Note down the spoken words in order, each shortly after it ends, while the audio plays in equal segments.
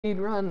Speed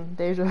run,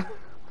 Deja.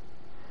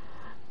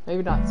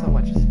 Maybe not so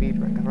much a speed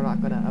run, because we're not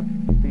going to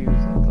abuse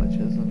like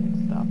glitches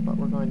and stuff, but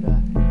we're going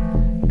to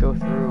go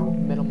through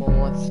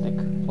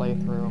minimalistic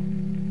playthrough.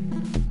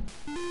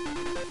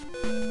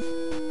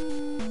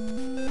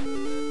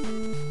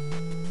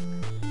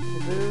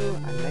 I made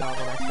when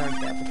I started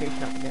the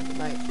application up again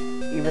tonight,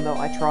 even though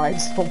I tried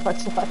so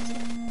much last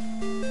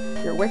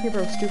night. You're waking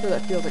from a stupor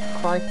that feels like a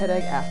chronic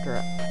headache after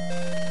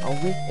a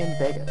week in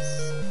Vegas.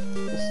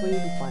 To sleep,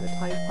 you find a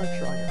tiny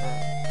puncture on your arm.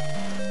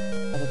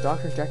 As the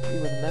doctor injected you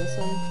with the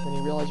medicine, then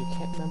you realize you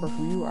can't remember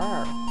who you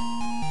are.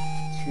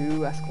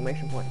 2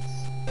 exclamation points.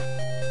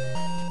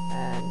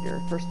 And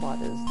your first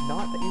thought is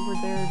not that you were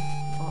there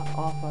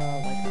off like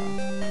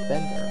a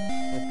bender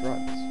with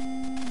drugs.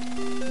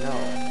 No,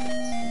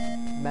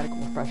 it's medical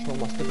professional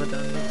must have done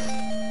this.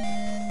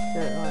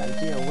 You have no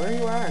idea where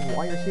you are and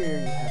why you're here.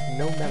 You have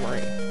no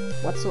memory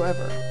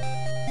whatsoever.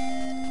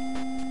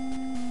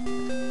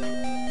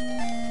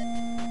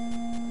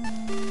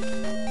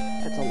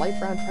 It's a light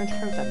brown trench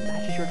coat that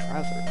matches your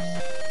trousers.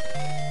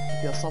 You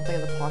feel something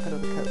in the pocket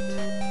of the coat.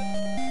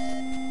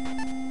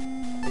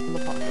 Open the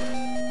pocket.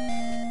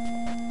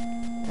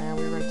 And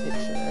we're going to take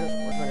shit out.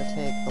 We're going to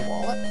take the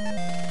wallet.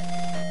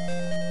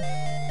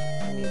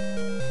 We need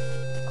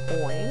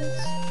coins.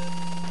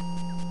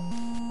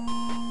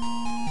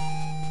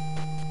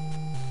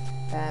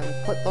 And we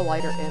put the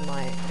lighter in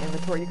my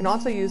inventory. You can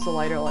also use the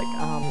lighter like,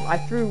 I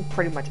threw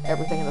pretty much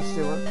everything in the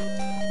sewer.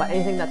 But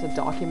anything that's a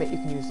document you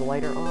can use the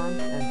lighter on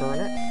and burn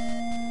it.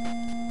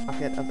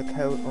 Pocket of the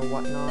coat or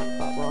whatnot,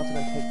 but we're also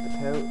going to take the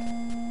coat.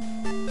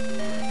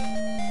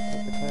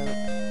 Take the coat.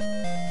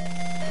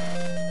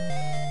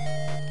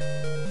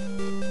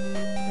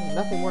 There's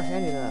nothing more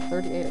handy than a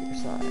 38 at your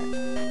side.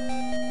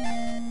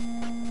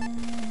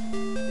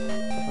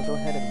 So go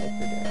ahead and make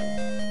your day.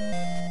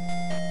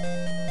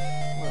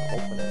 I'm going to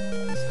open it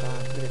this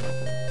time. We didn't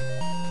open it.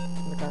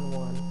 Open the gun 1.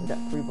 We got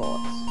 3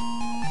 bullets.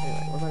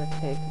 Anyway, we're going to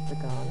take the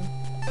gun.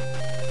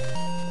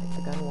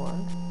 Gun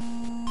 1.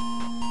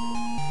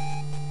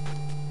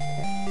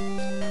 Okay.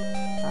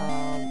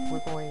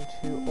 We're going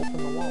to open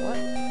the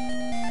wallet.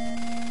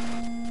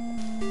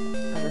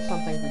 And there's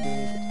some things we do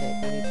need to take.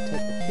 We need to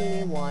take the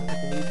key 1, if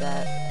we need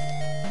that,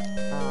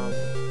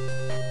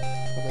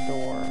 for the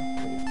door.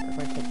 We're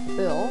going to take the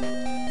bill,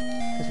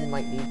 because we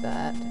might need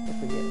that if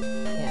we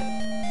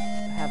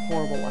can't have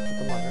horrible luck with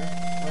the mugger.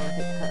 We're going to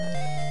take the card.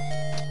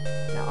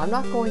 Now, I'm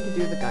not going to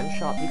do the gun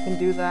shop. You can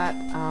do that.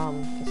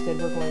 Instead,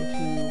 we're going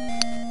to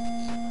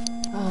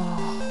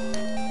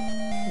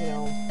you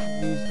know,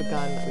 use the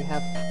gun that we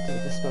have to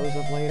dispose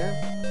of later.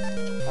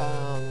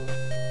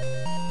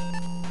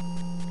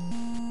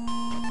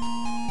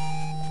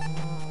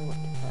 We went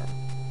too far.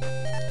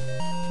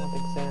 Want to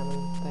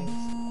examine things.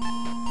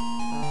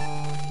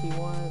 Key 1,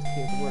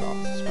 key with the word off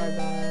subscribed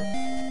on it.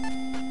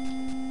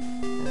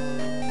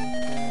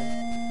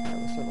 And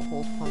we sort of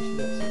holes punched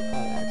into it, so it's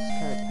probably access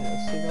card, pen of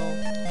seagull,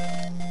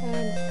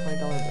 and $20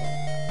 bill.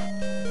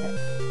 Okay.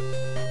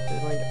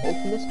 We're going to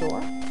open this door.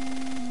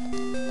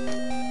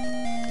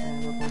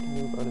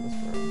 Go to this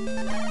room.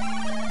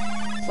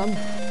 You're in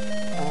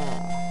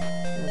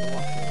the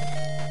washroom.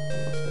 It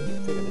looks like you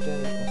figure the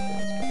janitor must be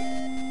on strike.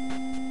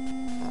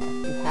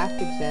 You have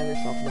to examine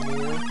yourself in the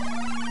mirror.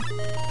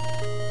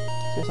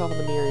 See yourself in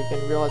the mirror, you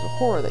can realize with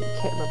horror that you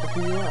can't remember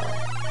who you are.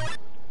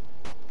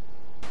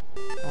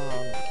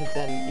 Because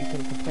then you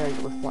can compare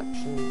your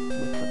reflection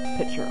with the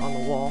picture on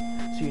the wall,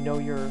 so you know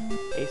you're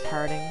Ace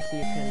Harding, so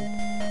you can,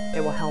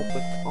 it will help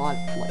with like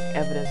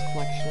evidence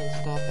collection and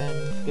stuff,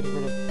 and getting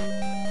rid of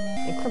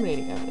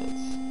incriminating evidence.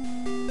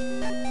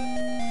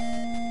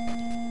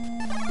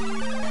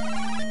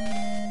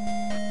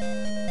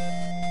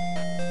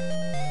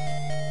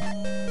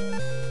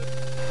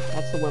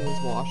 That's the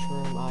women's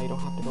washroom. You don't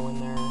have to go in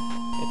there.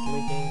 It's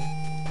leaking.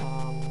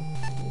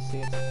 You see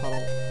it's a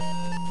puddle.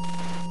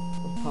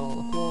 There's a puddle on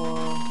the floor.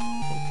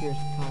 It appears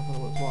to come from the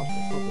women's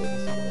washroom. Hopefully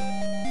there's someone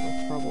with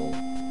trouble.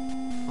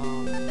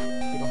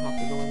 You don't have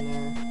to go in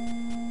there.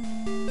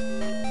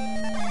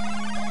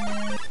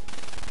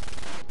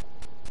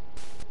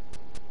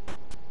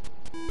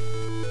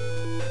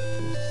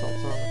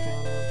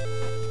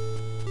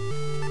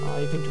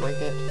 You can drink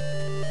it.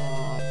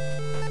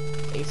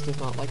 Ace does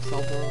not like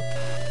seltzer.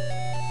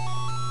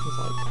 He's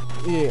like,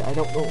 yeah, I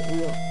don't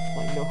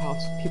know how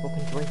people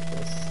can drink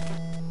this.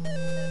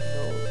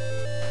 No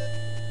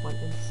one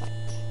in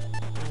sight.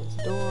 There's a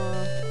door.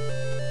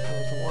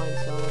 There's a wine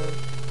cellar.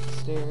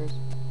 Stairs.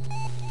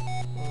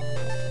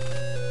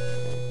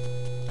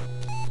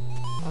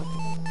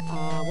 Okay.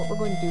 What we're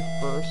going to do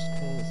first,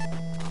 because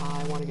I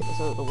want to get this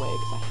out of the way,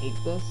 because I hate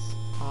this.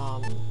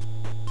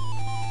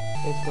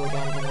 Is go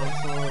down to the wine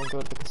cellar and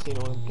go to the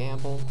casino and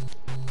gamble.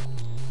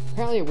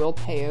 Apparently it will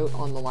pay out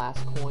on the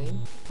last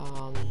coin.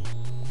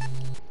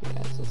 Yeah,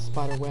 it's a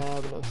spider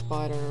web, no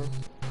spider.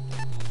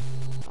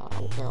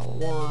 Barrel of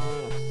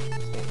wine, a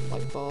standard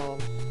light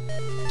bulb.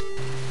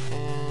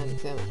 And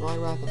examine the drawing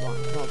rack. The drawing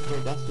rack is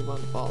very dusty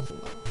one. The ball's on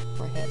the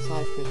right hand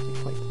side appears to be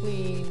quite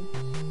clean.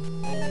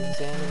 And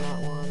examine that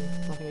one.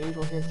 Nothing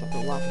unusual here except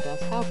for lack of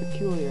dust. How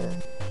peculiar.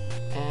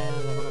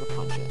 And then we're gonna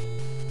punch it.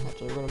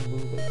 Actually, we're gonna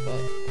move it,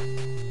 but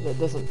that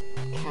doesn't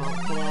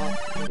count for that.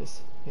 We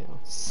just, you know,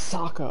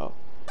 socko.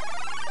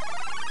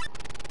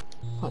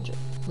 Punch it.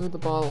 Move the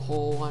bottle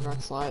hole, wine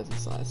rack slides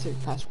inside.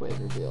 Secret passageway is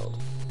revealed.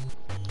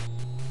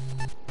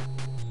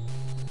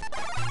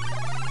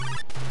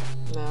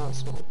 Now a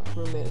small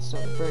room made of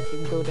stone and brick. You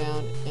can go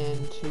down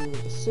into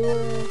the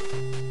sewer.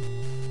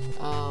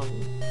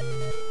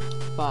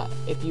 But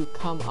if you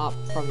come up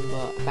from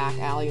the back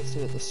alley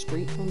instead of the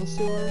street from the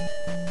sewer,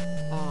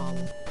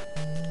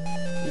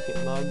 you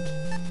get mugged.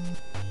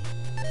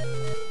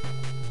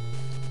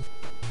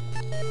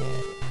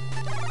 Okay.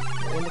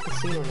 We're in the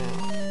casino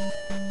now.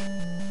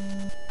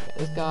 Yeah,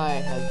 this guy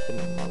has been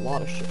a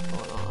lot of shit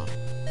going on.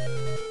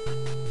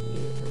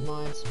 Your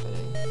mind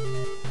spinning.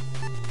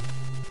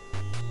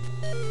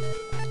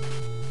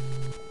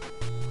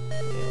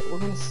 Okay, we're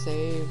gonna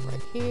save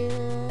right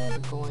here.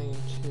 We're going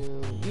to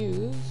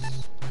use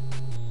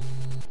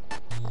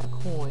our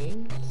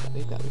coin. So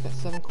we've got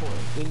 7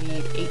 coins. We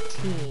need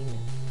 18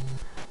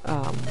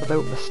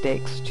 without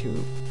mistakes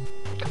to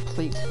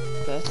complete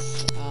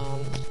this.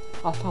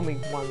 Last time we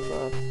won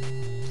the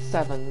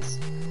 7s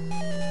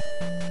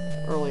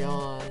early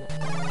on, and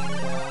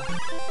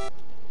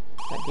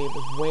that gave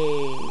us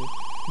way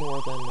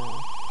more than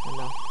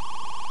enough.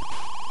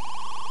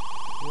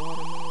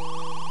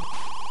 Watermelon.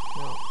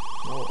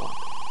 No luck.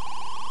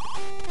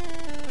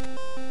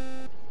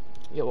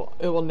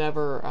 It will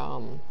never,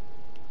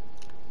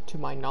 to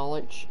my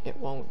knowledge, it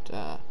won't,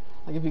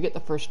 like if you get the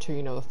first 2,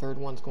 you know the third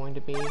one's going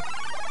to be.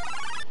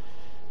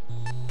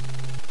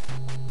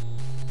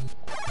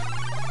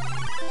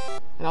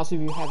 And also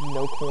if you have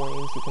no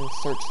coins, you can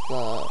search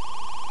the,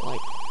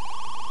 like,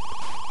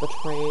 the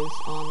trays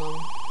on them.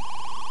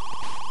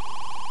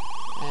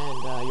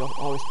 And you'll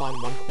always find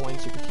 1 coin,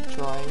 so you can keep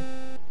trying.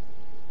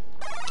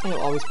 And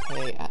you'll always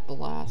pay at the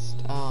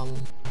last one.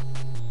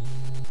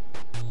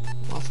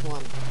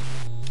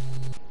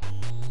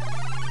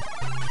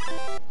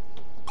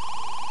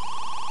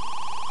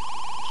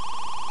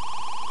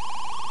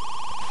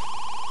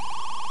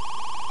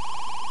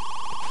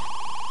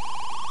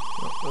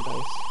 No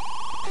dice.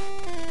 I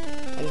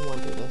didn't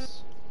want to do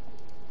this.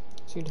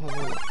 So you'd have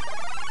no luck.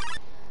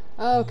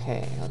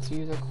 Okay, let's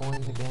use our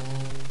coins again.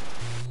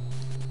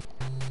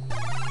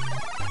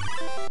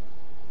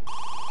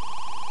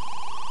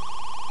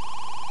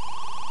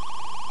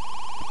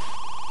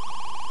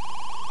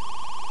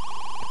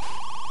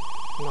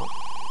 No.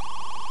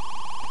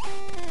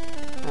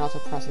 And also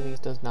pressing these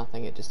does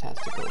nothing, it just has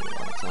to go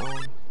on its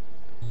own.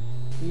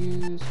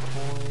 Use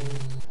coin.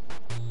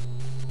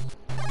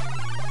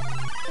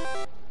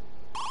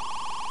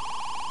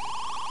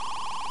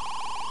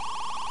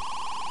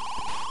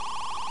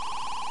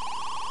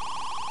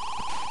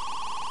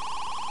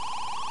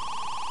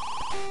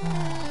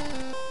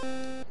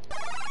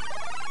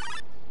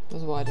 This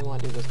is why I didn't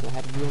want to do this, because I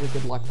had really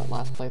good luck that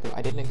last playthrough.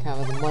 I didn't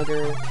encounter the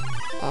mugger, except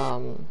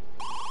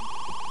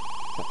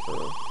for,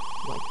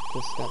 like,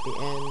 just at the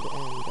end,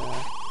 and,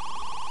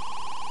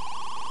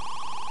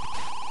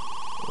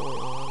 early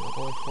on, like,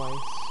 only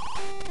twice.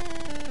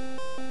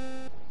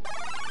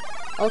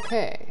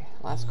 Okay,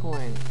 last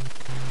coin.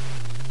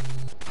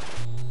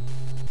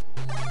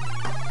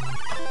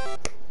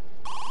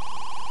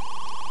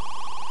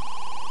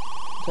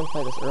 I was gonna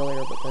play this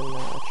earlier, but then,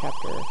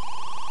 chapter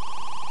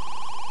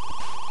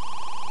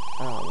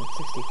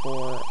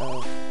 64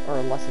 of,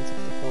 or lesson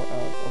 64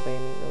 of Obey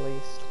Me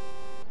released.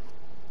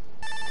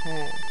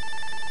 Okay.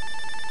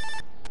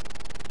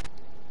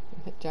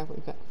 Hit jackpot,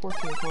 we've got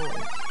 14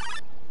 coins.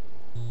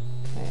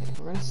 Okay,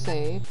 we're gonna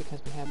save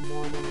because we have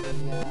more than we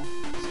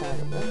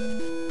started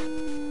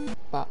with.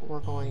 But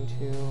we're going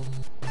to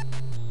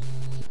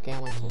keep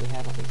gambling until we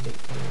have at least 18.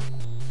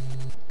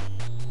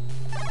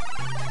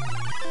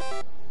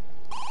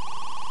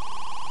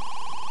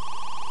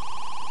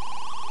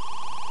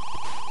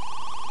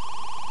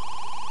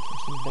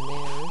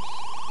 Bananas.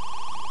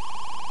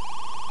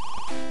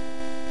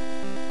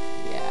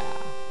 Yeah.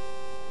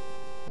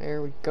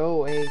 There we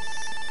go, Ace.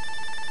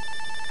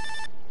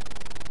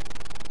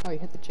 Oh, you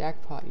hit the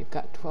jackpot. You've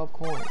got 12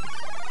 coins.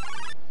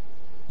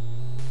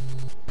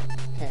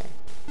 Okay.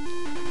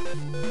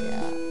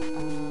 Yeah,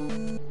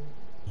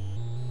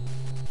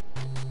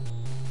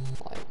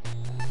 like,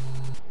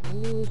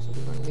 ooh, so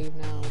we're gonna leave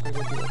now. We're gonna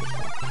go do other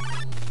stuff.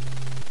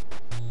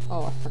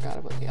 Oh, I forgot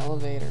about the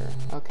elevator.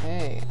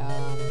 Okay,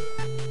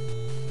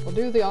 we'll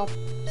do the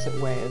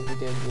opposite way as we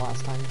did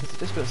last time, because it's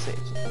just going to save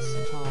us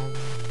some time.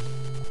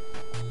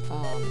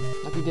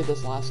 Like we did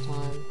this last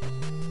time.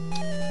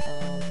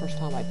 First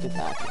time I did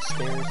that with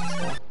stairs and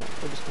stuff, but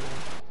we're just gonna...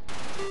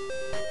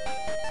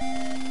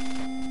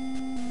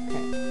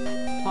 Okay.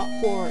 Top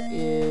floor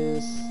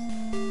is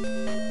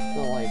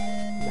the, like,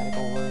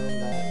 medical room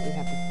that we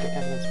have to get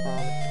evidence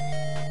from.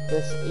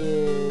 This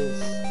is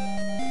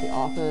the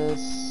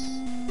office.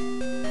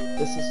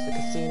 This is the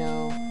casino.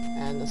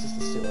 And this is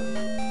the sewer.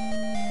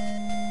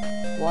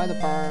 Why the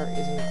bar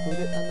isn't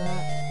included in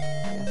that?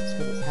 I guess it's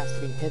because it has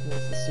to be hidden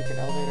as the secret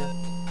elevator.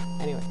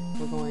 Anyway,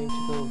 we're going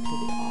to go to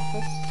the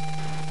office.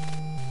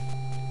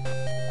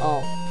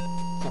 Oh,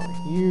 sorry,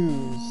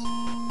 use.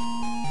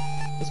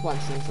 This is why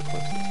I'm sitting so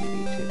close to the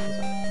TV too, because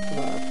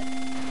the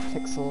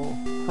pixel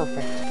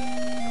perfect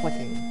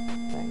clicking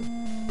thing.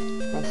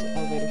 Once the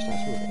elevator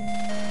starts moving.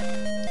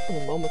 In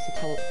the moment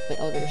the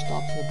elevator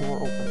stops and the door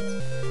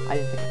opens. I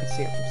didn't think I could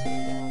see it from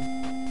sitting down.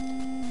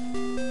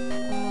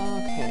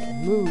 Okay,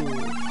 move.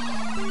 And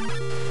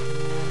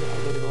the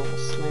elevator door will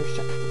slam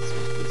shut because it's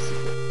supposed to be a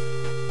secret.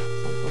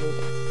 Something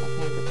this. It's like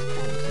hand grips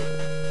counting secret.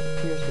 There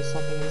appears to be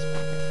something in his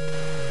pocket.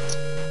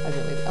 As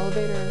you leave the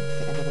elevator, at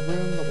the end of the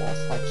room, the wall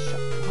slides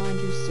shut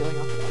behind you, sealing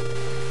off the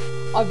elevator.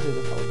 Obviously,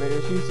 this elevator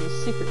is used as a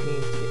secret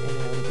means to get in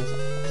and out of his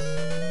office.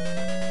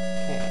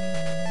 Okay.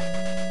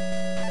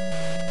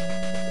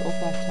 The old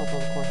flash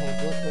telephone cord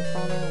hangs limply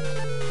from it.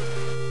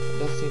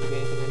 There doesn't seem to be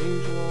anything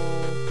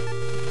unusual.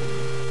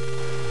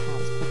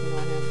 Hands clicking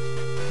on him.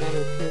 The man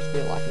who appears to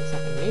be lacking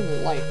something, namely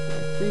life,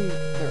 but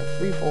there are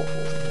three bullet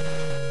holes in him.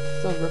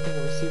 Still gripping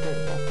the receiver in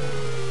his left hand.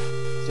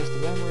 It's just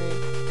a memory.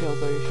 It feels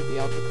though you should be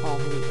able to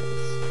recall who he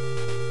is.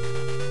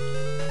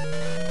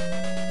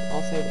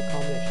 I'll save the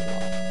combination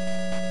lock.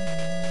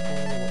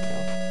 And there we go.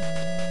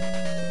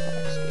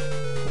 Fire escape.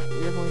 Okay,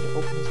 we are going to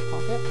open his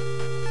pocket.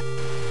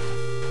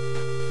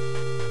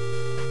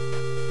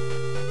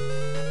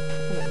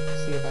 I'm going to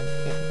see if I can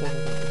get it done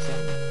with the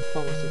same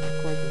phone, see if I can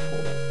correctly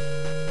hold it.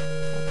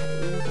 Okay,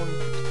 we are going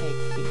to take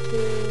key 2.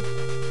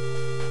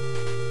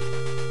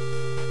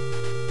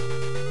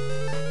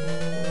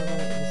 And we're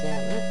going to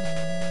examine it.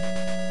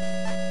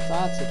 So I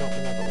actually don't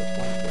remember which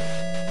one it is.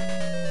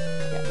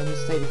 Yeah, the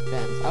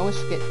Mercedes-Benz. I always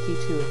get key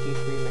 2 and key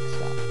 3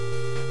 mixed up.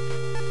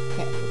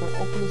 Okay, we're going to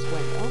open this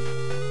window.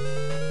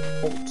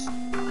 Alt.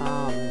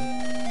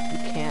 You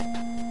can't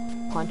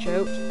punch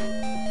out.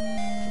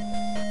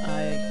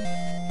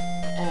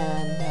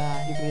 And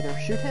you can either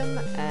shoot him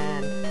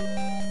and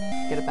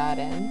get a bad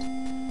end,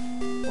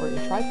 or you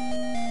try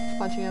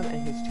punching him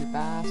and he's too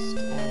fast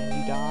and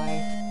you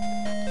die.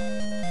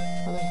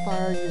 When there's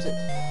fire, use it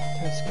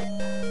to escape.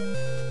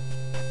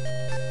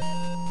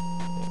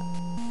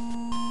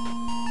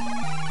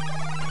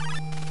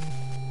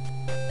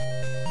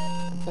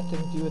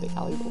 Affecting view of the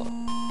alley below.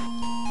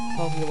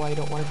 Tells you why you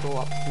don't want to go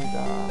up through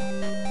the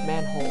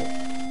manhole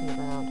in the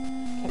ground.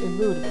 Can't be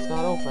moved if it's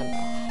not open.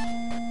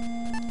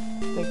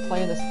 I think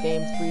playing this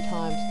game 3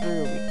 times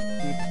through,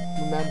 we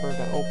remember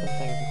to open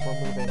things before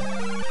moving.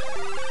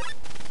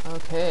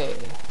 Okay.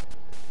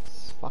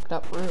 It's a fucked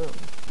up room.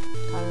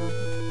 What kind of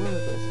room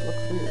is this? It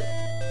looks weird.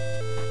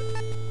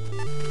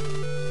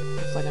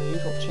 Looks like an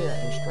unusual chair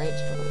and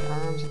restraints for the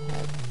arms and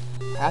head.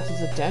 Perhaps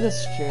it's a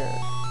dentist chair.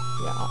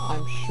 Yeah,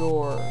 I'm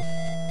sure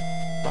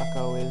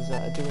Bucko is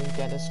doing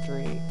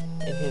dentistry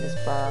in his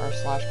bar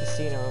slash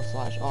casino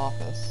slash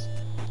office.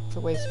 It's a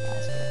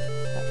wastebasket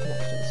that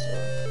connects to the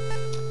sewer.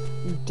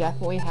 You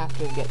definitely have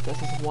to get this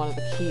as one of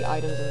the key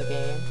items in the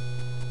game.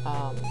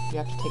 You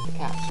have to take the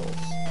capsules.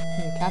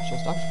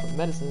 Capsules, doctors put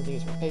medicines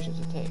these for patients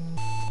to take.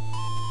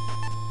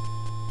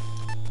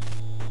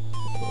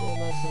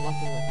 Medicine left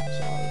in the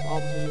capsule is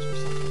obviously used for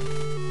something.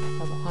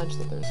 I have a hunch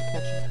that there's a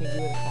connection between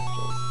you and the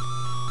capsules.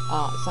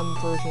 Some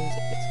versions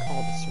it's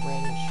called the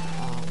syringe.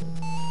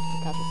 The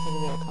capsules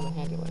thinking they'll come in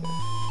handy later.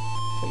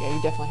 So yeah,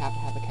 you definitely have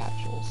to have the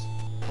capsules.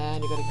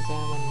 And you gotta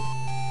examine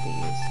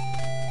these.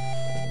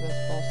 This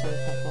false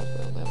sodium pencils,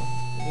 but they have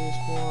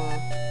used for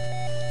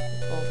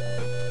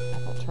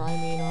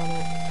methyltrimine on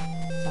it.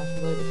 Sounds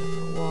familiar, but I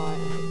don't know why. I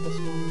think this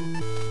one.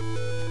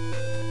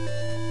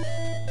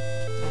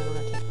 And we're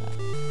gonna take that.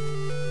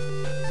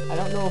 I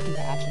don't know if you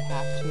actually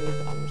have to,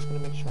 but I'm just gonna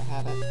make sure I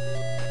have it.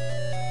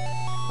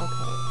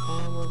 Okay,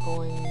 and we're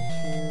going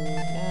to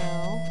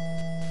now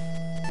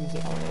use the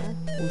elevator.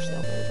 Push the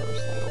elevator door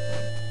slide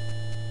open.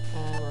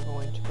 And we're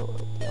going to go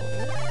out the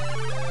elevator.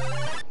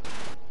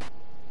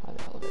 By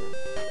the elevator.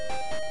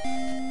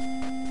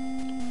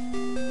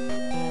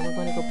 And we're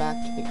going to go back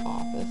to the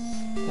office,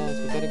 because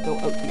we gotta go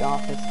out the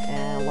office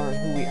and learn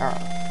who we are.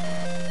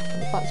 When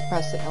the button's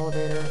pressed, the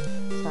elevator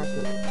starts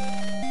moving.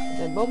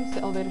 Then moments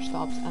the elevator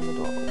stops and the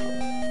door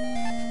opens.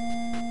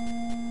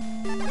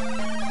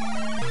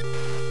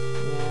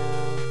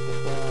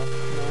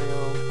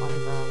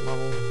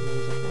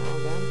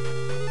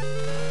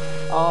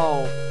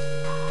 Oh.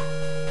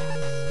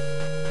 Yes.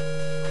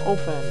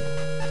 Open.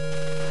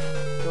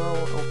 Door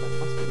won't open.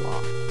 Must be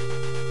locked.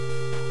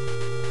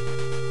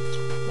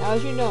 Now,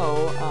 as you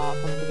know,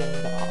 from the beginning,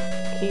 the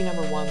key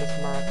number 1 was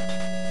marked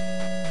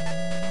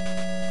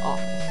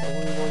office. So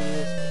we will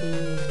use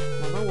key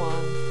number 1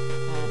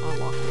 and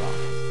unlock the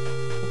office.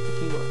 If the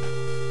key worked.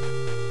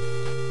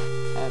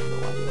 I have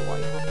no idea why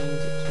you have to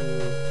use it to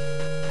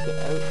get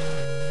out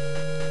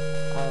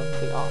of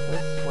the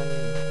office when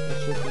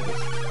it should be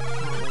just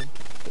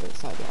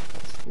outside the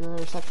office. You're in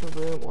a reception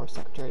room or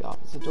secretary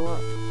office. The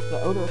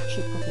odor of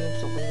cheap perfume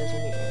still lingers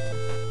in the air.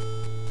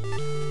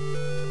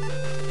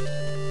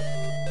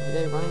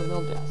 Everyday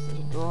run-of-the-mill desk. There's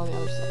a door on the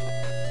other side.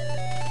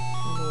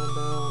 On the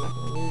window,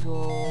 nothing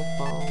unusual.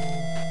 Phone,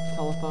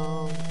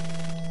 telephone.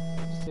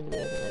 Doesn't seem to be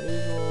anything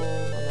unusual.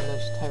 And then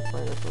there's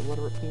typewriter for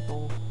literate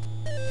people.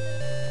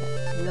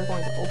 Okay, we are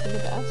going to open the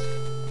desk.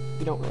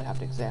 You don't really have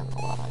to examine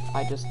a lot.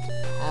 I just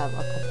have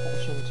a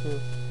compulsion to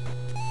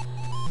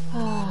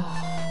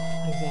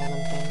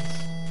examine things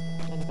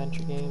in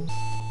adventure games.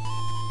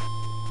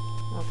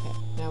 Okay,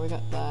 now we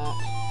got that.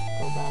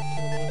 Go back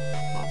to the main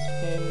last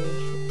page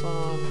for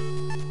fun.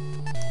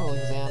 We'll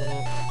examine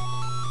it.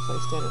 So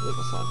standard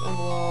legal size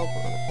envelope.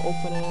 We're going to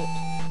open it.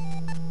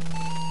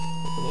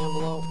 Open the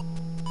envelope.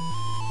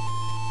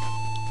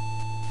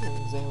 And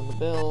examine the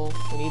bill.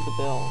 We need the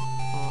bill.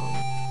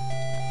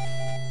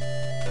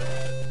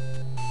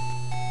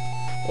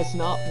 It's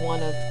not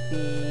one of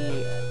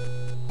the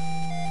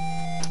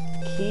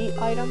key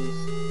items.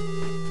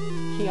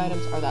 Key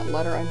items are that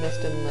letter I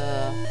missed in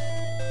the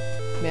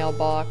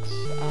mailbox,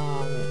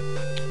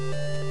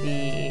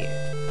 the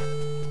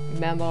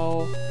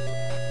memo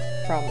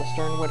from the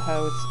Sternwood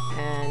house,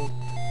 and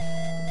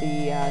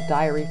the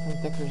diary from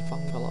Vickers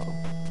Bungalow.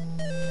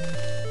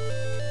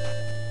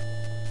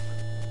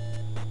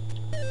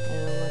 And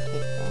we're going to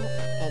take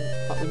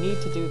that. But we need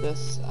to do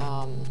this,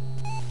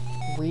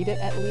 read it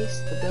at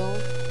least, the bill.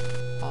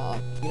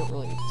 You don't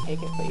really need to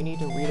take it, but you need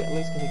to read it at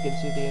least because it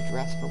gives you the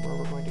address for where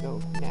we're going to go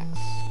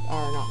next.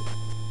 Or not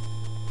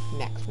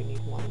next, we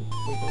need one.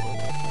 We go to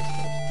another place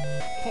first.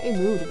 Can't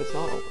move if it's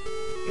not open.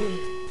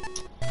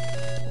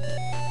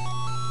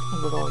 And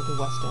we're going to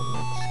West End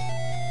next.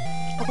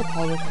 I can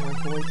apologize for my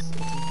voice.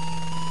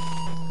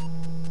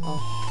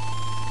 Oh,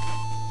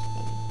 it's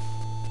been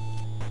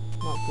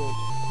not good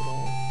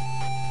today.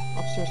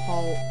 Upstairs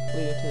hall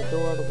leading to the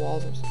door. The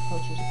walls are some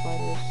posters of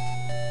fighters.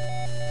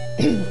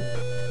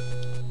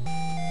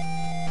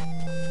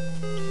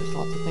 There's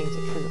lots of things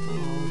that trigger my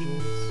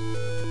allergies.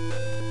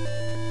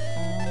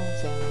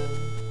 Examine.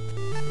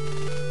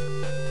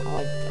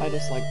 I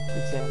just like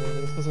examining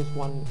these because there's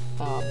one,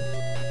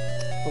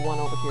 the one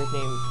over here is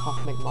named Puff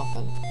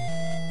McMuffin.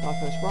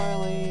 Dr.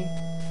 Riley.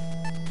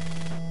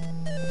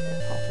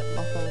 Puff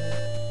McMuffin.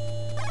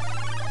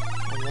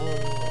 And then we're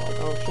like,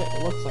 oh shit,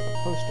 it looks like a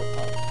poster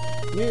of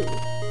you.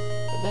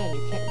 But then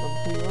you can't remember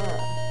who you are.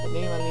 The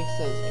name underneath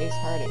says Ace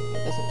Harding.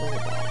 It doesn't ring a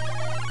bell.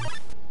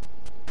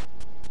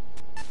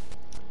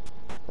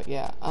 But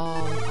yeah, I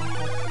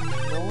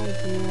have no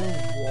idea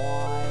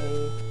why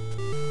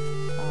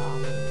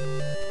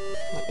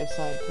like I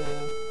decided to.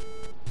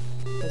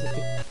 Is it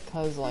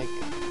because like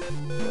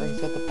where he's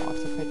got the box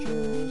of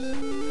pictures?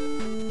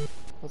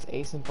 Was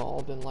Ace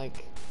involved in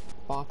like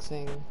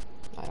boxing?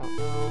 I don't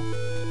know.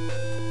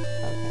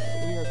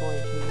 Okay, we are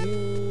going to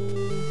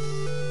use.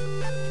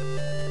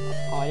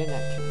 Oh, I didn't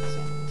actually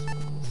examine this one.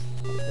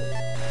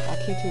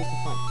 Key 2 is the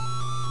front.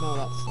 No,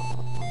 that's not that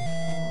one.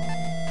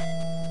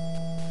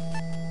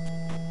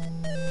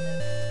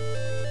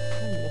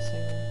 I'm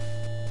missing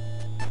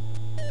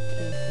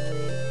key 3.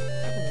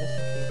 I've been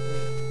missing key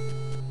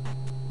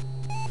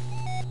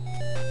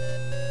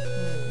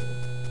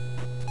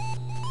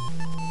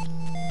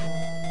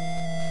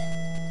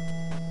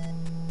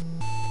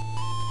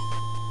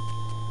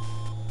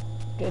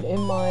 3. Get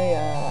in my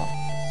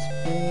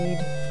speed.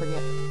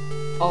 Forget.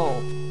 Oh.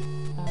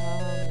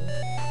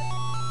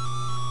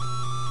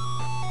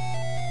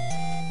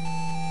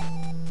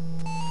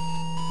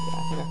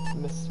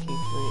 Missed key 3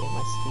 in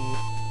my speed.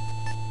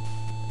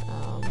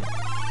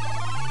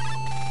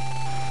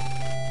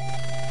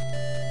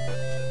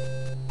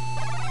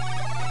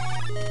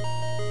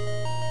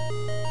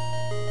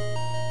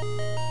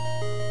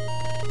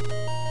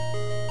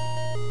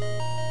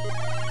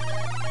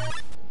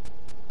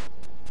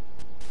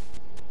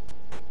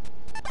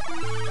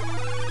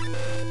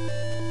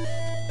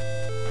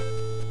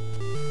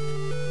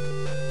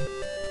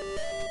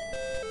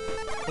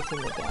 It's in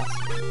the desk.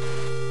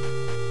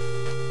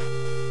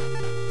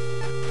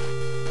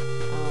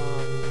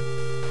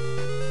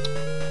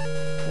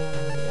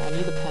 I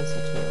need a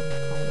pencil too.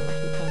 Column number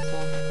 2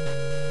 pencil.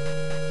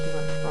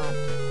 Keyboard front.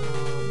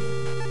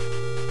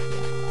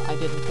 Yeah, I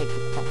didn't take the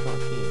front door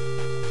key.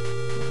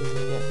 I just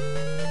need it.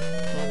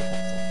 And a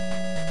pencil.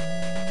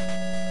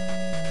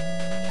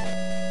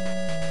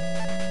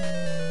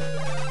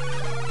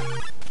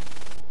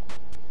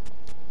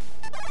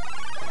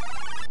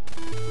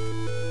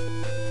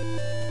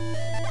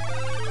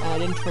 And I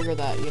didn't trigger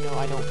that, you know,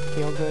 I don't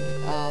feel good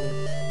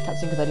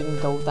cutscene because I didn't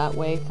go that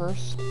way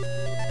first.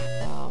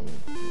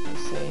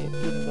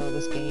 Even though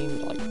this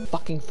game like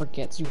fucking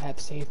forgets you have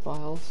save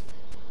files.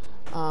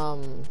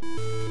 Okay.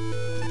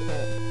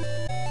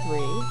 3.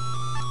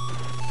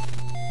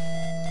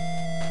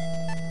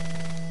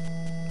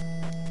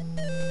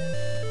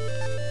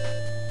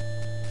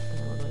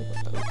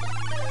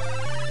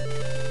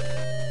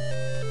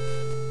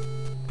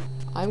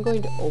 I'm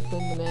going to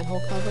open the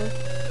manhole cover.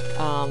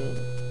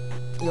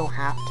 You don't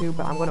have to,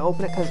 but I'm going to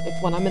open it because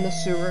when I'm in the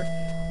sewer,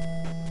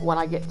 when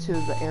I get to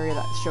the area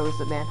that shows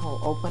the manhole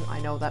open, I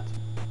know that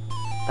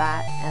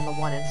and the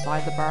one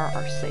inside the bar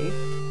are safe.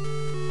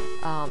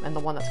 And the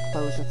one that's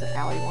closed is the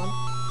alley one.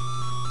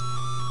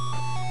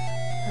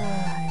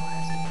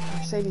 Anyways,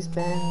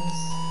 Mercedes-Benz.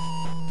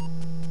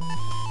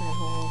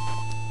 Manhole.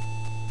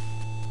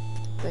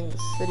 Thing, the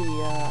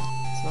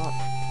it's not,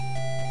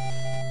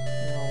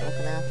 you know,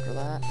 looking after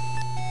that.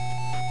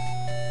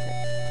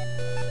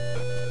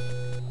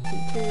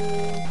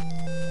 Okay.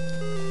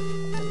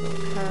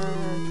 Another car.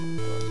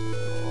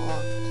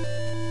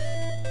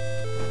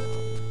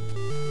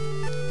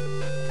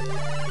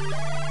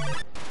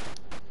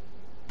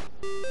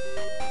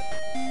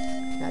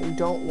 Now you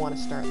don't want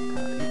to start the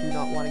car. You do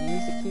not want to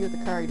use the key of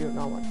the car. You do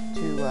not want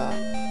to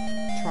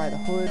try the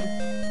hood.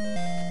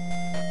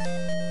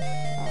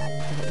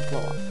 Because it will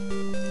blow up on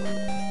the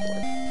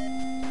dashboard.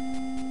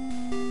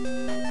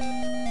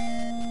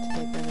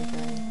 Take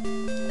everything.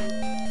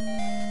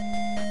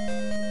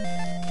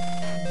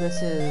 This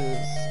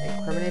is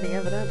incriminating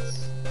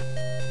evidence,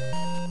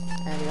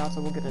 and he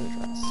also will get an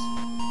address.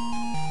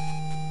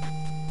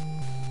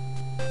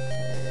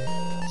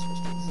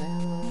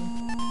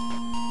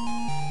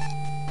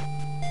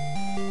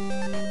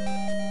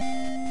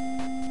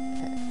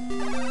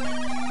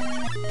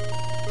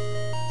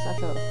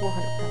 Snapshot of a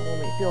 400-pound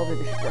woman. You feel maybe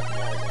you should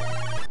recognize it.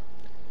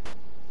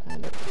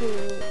 And number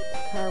 2,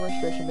 car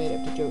registration made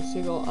up to Joe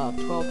Siegel of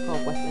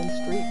 1212 West End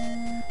Street.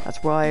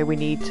 That's why we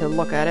need to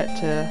look at it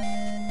to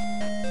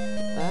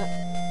get that.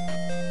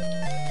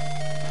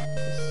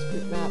 This is a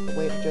street map. The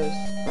way to Joe's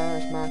bar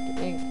is marked in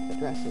ink. The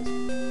address is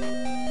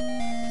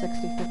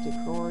 6050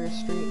 Peoria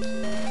Street.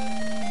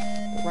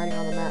 The writing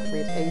on the map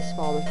reads Ace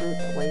follows route.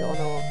 That way you'll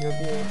know if you're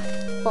being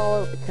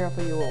followed. Be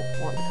careful, you will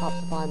want the cops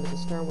to find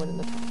Mrs. Sternwood in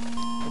the trunk.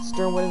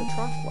 Sternwood in the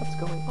trunk? What's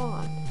going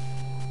on?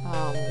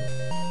 Yeah.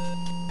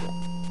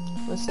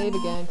 Let's save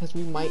again, because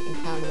we might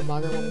encounter the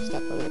mugger when we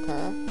step out of the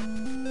car.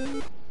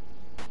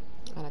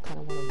 And I kind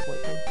of want to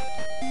avoid him.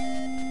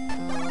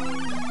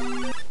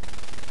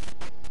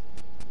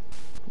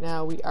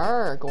 Now we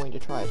are going to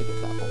try to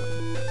get that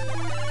woman.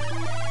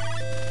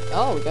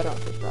 Oh, we got her on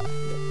first try. A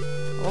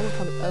woman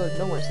comes out of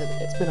nowhere and said,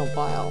 "It's been a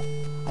while.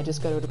 I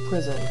just got out of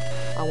prison.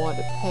 I wanted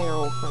to pay our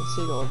old friend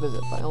Siegel a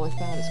visit, but I only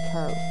found his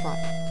car out front.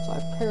 So I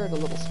prepared a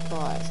little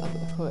surprise under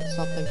the hood,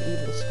 something to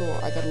even the score.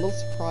 I got a little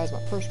surprise in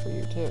my purse for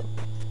you, too."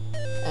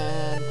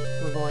 And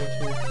we're going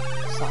to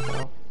sock it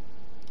off.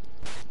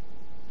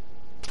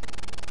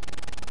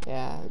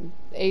 Yeah,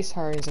 Ace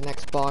Harding's an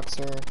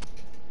ex-boxer.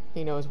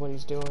 He knows what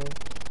he's doing.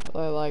 But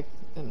I like,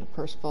 and the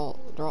purse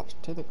drops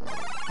to the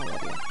ground.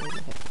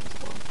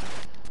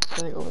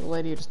 Standing over the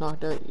lady who just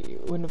knocked out, you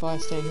wouldn't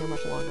advise staying here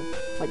much longer.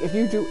 Like, if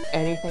you do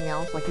anything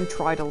else, like you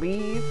try to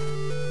leave,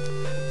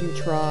 you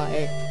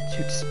try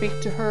to speak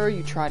to her,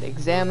 you try to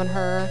examine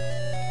her,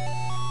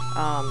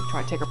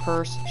 try to take her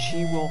purse,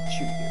 she will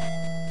shoot you.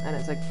 And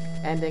it's like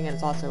ending, and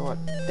it's also a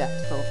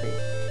death trophy.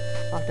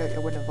 Knocked out, I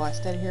wouldn't advise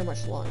staying here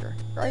much longer.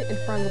 Right in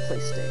front of the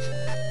police station.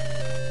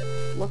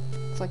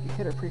 Looks like you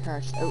hit her pretty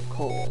hard, she's out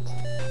cold.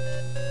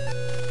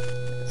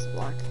 This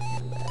black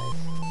handbag.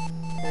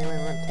 Anyway,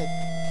 we're gonna take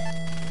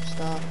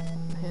stuff,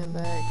 the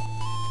handbag,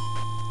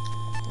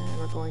 and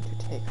we're going to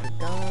take her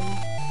gun,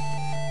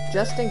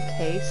 just in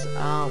case.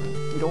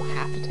 You don't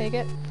have to take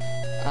it,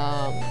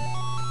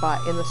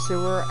 but in the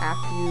sewer,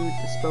 after you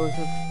dispose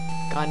of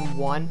gun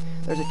 1,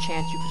 there's a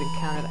chance you could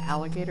encounter the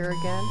alligator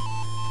again,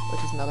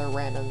 which is another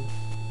random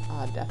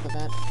death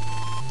event.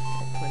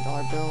 Okay,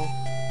 $20 bill,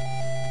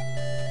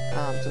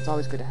 so it's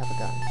always good to have a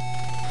gun.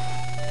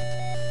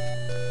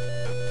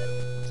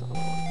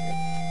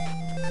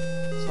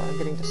 I'm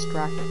getting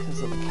distracted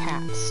because of the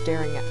cat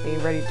staring at me,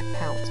 ready to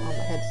pounce on the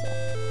headset.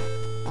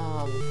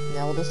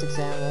 Yeah, we'll just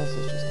examine this.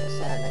 It's just a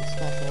Saturday night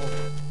special.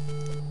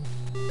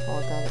 All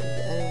a gun that you can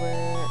get anywhere,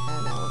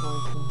 and now we're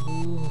going to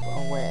move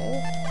away.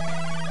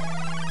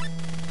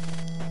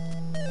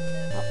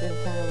 Oh, we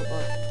encounter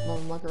the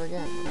mugger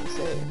again. We're gonna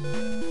save.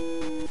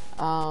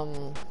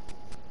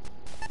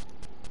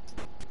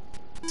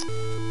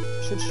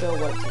 Should show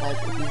what it's like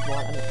if you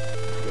want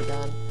your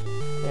gun.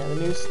 Yeah, the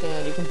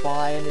newsstand, you can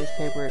buy a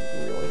newspaper, it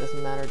really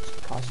doesn't matter, it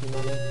just costs you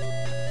money.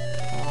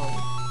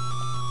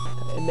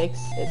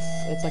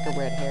 It's like a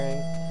red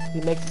herring.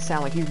 It makes it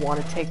sound like you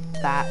want to take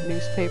that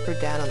newspaper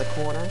down in the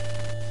corner.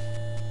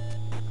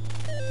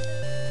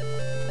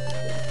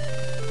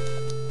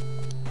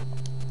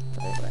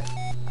 But anyway,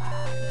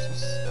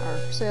 our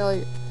for sale,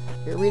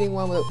 you're reading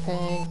one without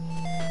paying.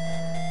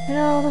 You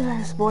know, the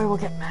nice boy will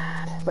get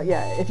mad. But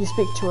yeah, if you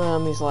speak to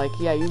him, he's like,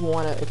 yeah, if you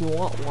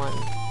want one,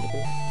 you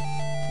can,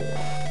 you know,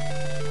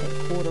 pay a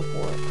quarter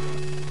for it.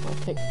 I'll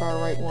take the far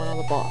right one on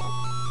the bottom.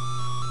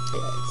 Yeah,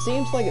 it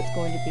seems like it's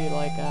going to be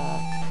like a,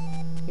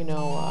 you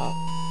know,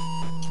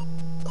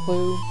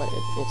 Clue, but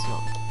it's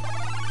not.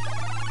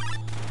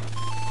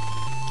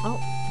 Oh,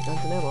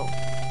 guns and ammo.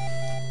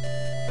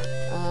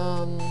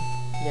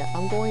 Yeah,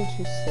 I'm going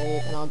to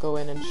save, and I'll go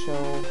in and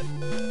show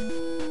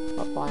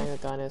what buying a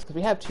gun is, because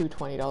we have two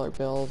 $20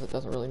 bills, it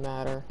doesn't really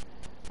matter.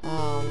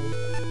 We'll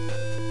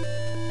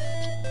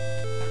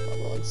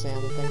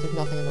examine things. There's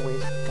nothing in the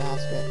waste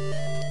basket.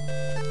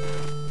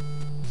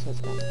 So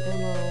it's got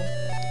ammo.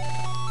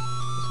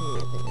 This isn't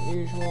anything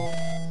unusual.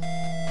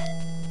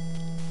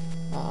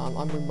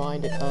 I'm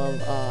reminded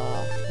of,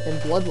 in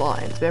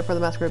Bloodlines, Vampire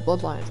the Masquerade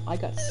Bloodlines, I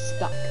got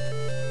stuck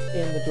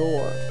in the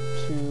door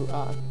to,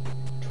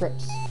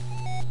 Trips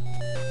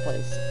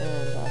place,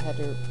 and I had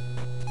to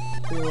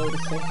reload the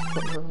save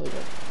from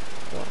earlier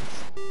once.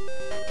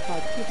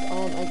 Pizza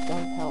all night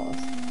gun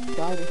palace. The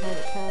guy behind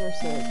the counter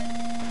says,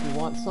 "You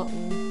want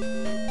something?"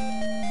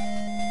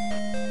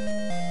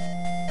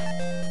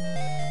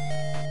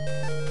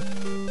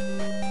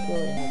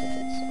 Really has a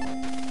good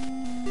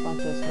song. Bought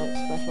this night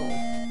special,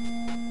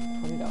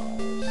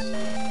 $20.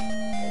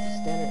 It's a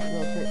standard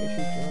military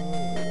issue German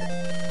Luger.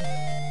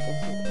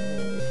 Doesn't seem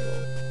unusual.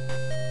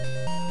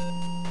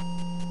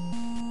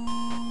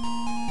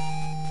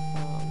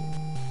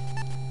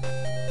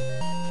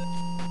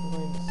 I'm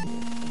going to see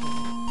if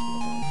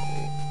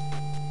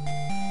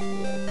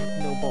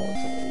no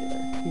bullets in it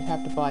either. You'd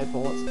have to buy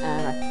bullets,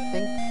 and I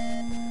think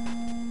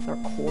they're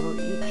 $1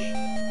 each.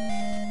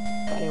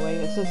 But anyway,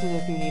 this is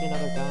if you need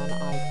another gun.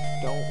 I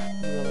don't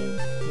really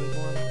need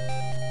one.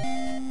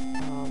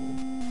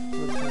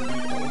 We're just gonna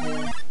leave it over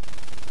here.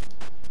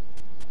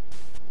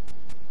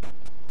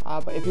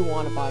 But if you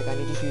want to buy a gun,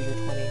 you just use your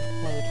one of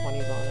the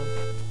 20s on it.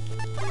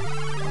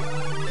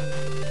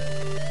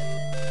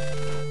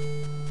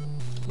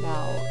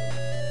 Now,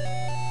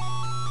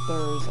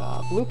 there's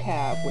Blue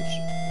Cab, which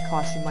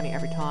costs you money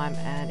every time,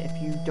 and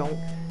if you don't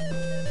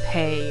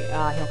pay,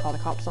 he'll call the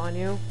cops on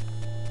you.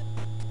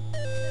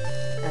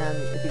 And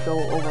if you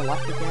go over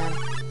left again,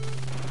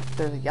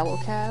 there's a Yellow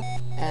Cab,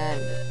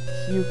 and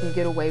you can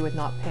get away with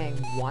not paying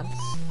once.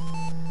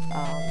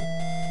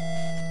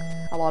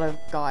 A lot of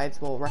guides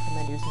will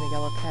recommend using the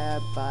Yellow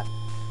Cab, but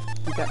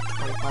you get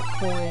 25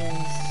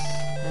 coins,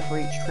 and for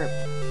each trip,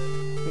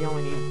 we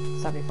only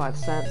need 75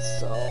 cents,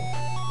 so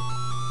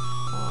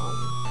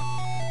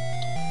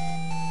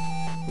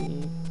we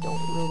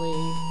don't really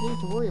need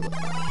to worry about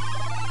that.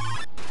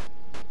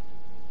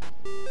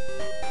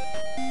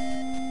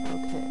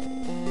 Okay,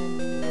 and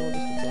we'll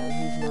just examine.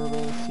 He's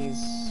nervous,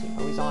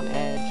 he's on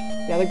edge.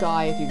 The other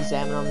guy, if you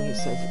examine him, he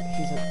says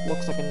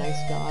looks like a nice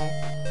guy.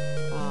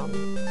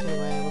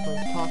 Anyway, we're going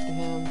to talk to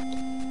him.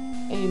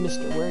 Hey,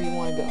 mister, where do you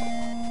want to go?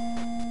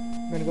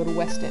 I'm going to go to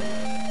West End.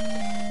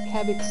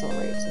 Cab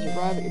accelerates. As you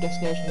arrive at your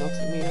destination, he looks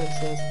at the meter and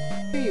says,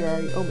 "Here you are,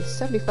 you owe me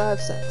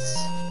 75 cents.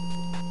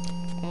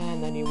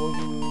 And then you will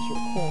use your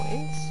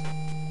coins.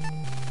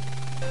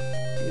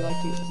 If you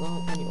like to use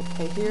those, and you will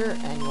pay here,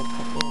 and you'll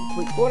put in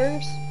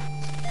 3/4.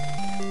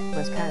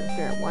 That's kind of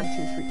fair. 1,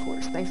 2,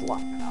 3/4. Thanks a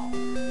lot, pal.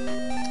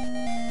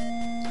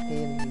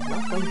 And he's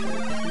not going to,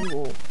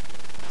 because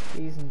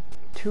he's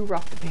too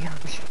rough to be on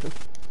the shoe. So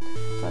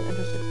I'm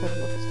interested in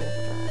look at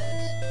Stanford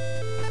drivers.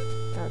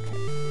 Okay.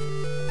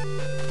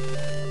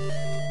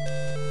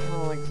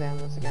 I'll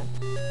examine this again.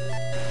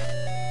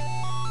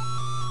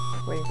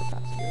 Waiting for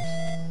passengers.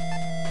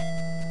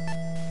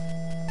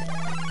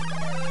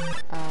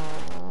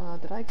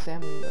 Did I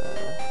examine the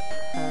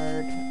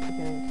card?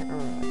 Beginning, can't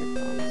remember. I think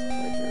on this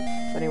playthrough.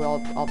 But anyway,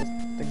 I'll just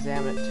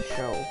examine it to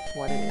show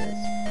what it is.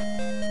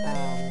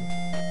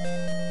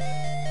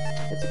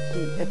 It's a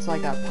key. It's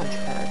like a punch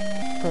card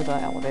for the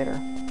elevator.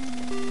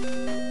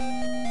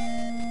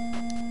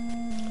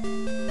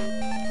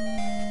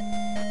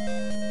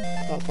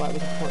 That's why it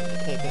was important to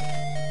take it.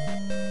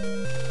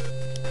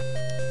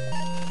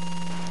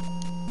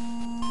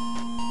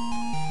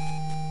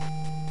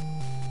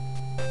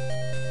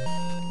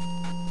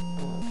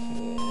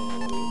 Okay,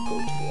 let me go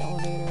to the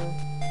elevator.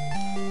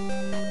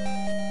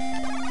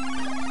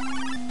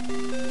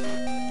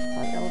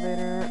 Start the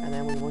elevator, and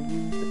then we will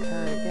use the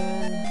card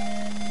again.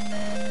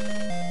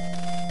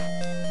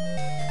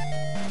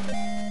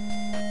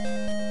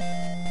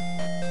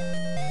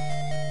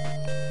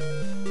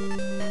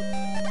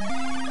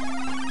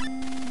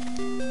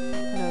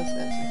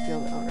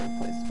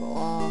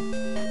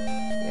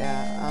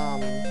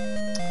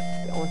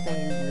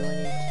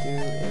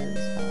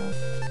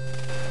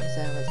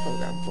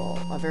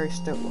 A very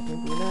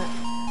stout-looking brunette.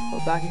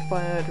 Well, back you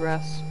find an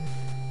address.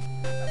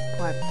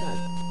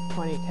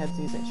 520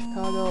 Kedzie in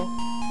Chicago.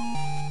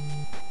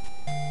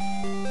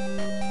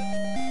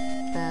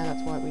 And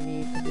that's what we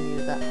need, because we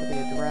needed that for the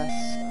address.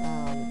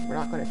 We're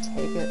not going to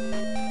take it.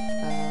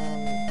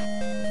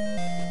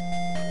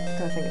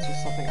 I think it's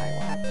just something I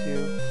will have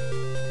to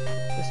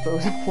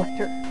dispose of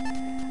later.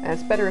 And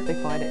it's better if they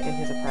find it in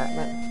his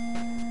apartment.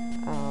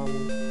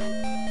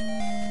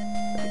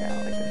 But yeah,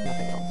 like there's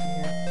nothing else in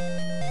here.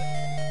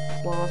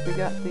 As long as we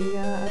got the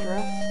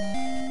address.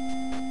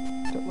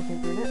 Start looking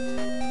brunette.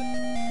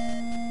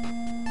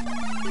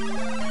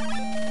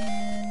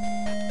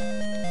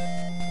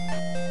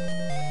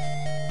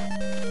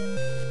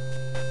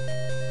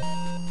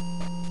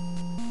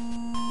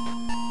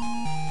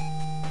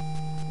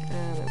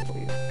 And then we'll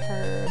use the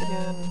card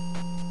again.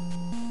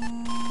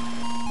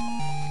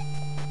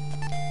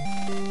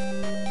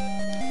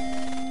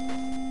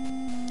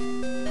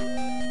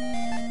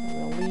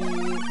 We'll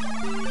leave.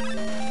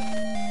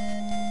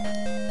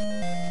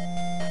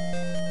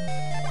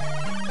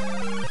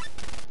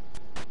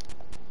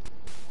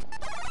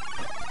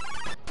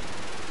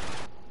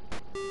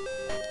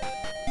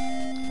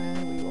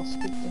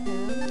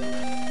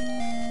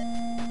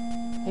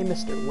 Hey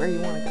mister, where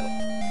you want to go?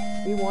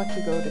 We want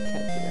to go to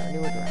Kedzie, our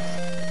new address.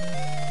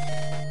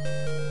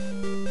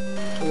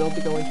 We will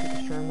be going to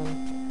the Sherman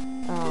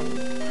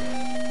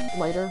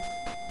later.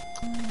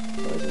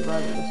 So as we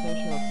arrive at the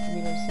destination, the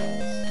meter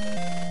says,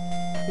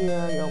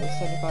 here you owe me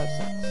 75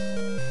 cents.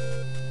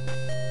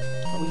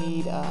 We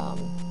need a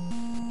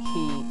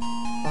key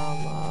from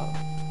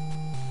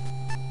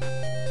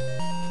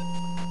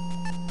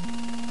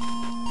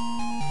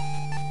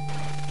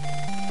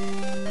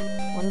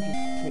I wonder if you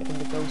can get him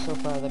to go so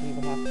far that he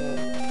would have to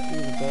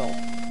use a bill.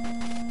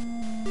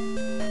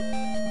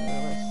 We're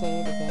gonna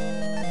save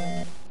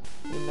again.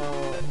 You know,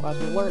 as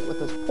we learned with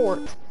this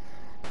port,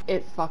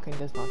 it fucking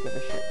does not give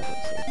a shit about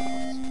save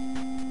files.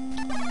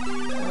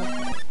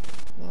 Okay.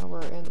 Now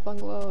we're in the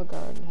bungalow. A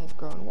garden has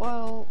grown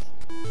wild.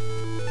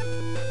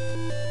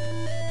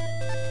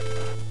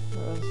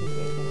 There doesn't seem to be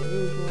anything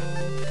unusual.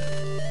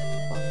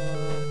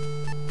 Bungalow.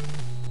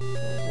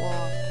 Door's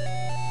locked.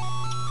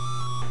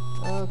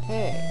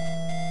 Okay.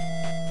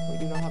 We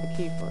do not have a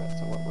key for it,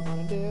 so what we're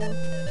going to do,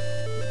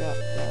 we've got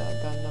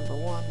gun number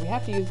 1. We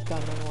have to use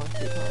gun number 1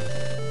 3 times.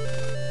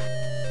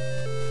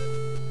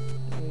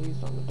 I'm going to use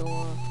it on the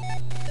door.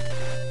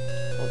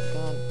 Hold the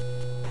gun.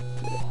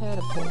 Do the head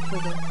and pull the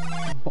trigger.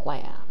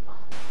 Blam!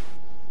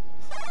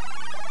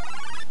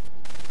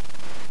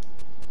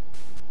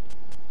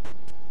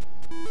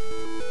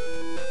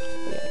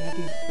 But yeah, you have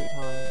to use it 3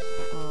 times.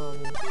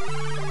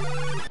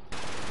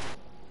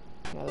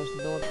 Yeah, there's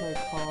the military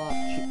cot,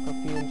 cheap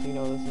perfumes, you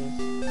know this is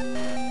the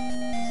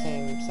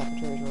same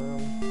secretary's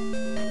room.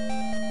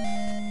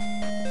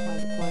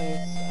 Find the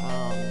place,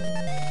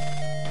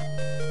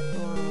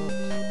 door out,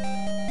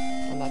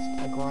 and that's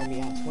a grimy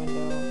ass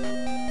window.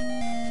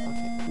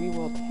 Okay, we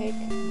will take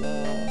the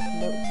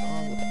notes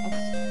on the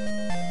desk.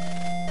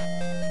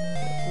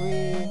 Note 3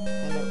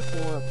 and note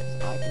 4, because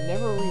I can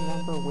never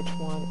remember which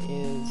one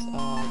is a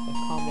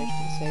combination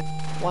of the safe.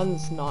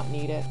 One's not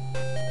needed.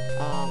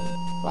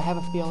 But I have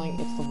a feeling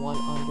it's the one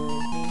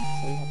underneath,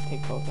 so you have to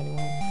take both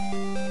anyway.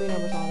 3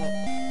 numbers on it.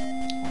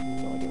 I have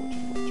no idea which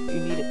is which, but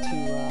you need it to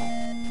open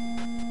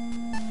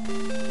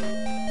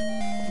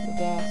the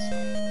desk.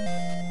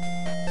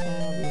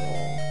 And we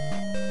will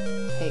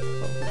take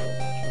both of those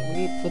actually. We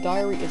need the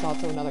diary is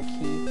also another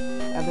key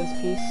evidence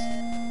piece.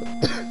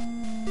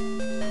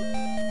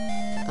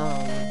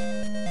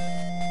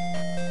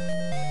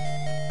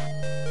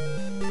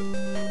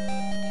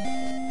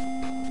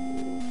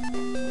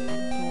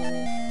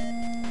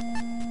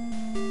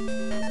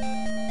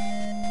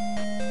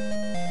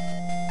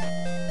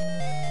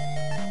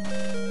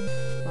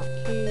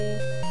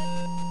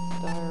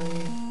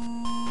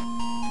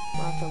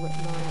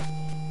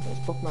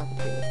 Bookmark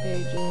between the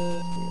pages. We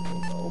are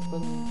going to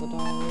open the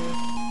diary.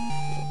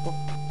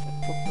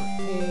 Bookmark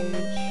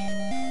page.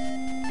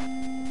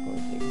 We're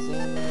going to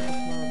examine the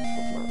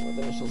bookmark with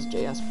initials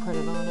JS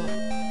printed on it.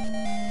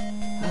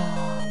 I'm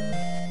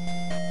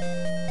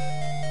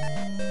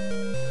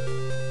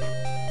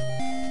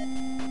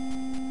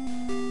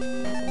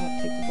going to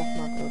take the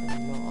bookmark out or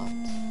not.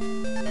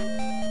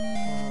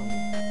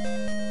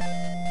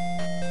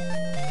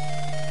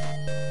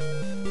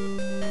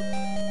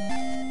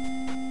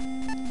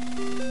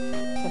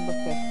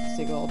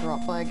 Seagull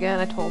dropped by again.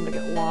 I told him to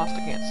get lost. I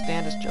can't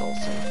stand his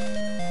jealousy. I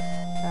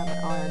have an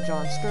eye on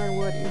John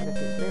Sternwood, even if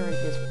he's married,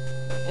 he gives me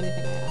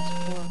anything I ask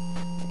for.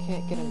 I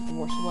can't get a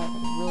divorced wife. I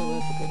can really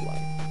live a good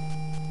life.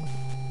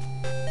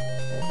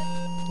 Anyway,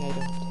 yeah, you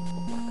don't have to take the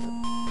bookmark out.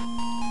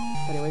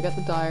 But anyway, we got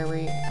the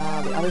diary.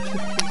 The other 2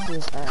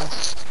 pieces are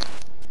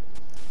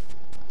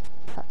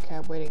park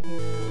cab waiting here.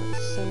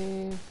 Let's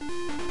save.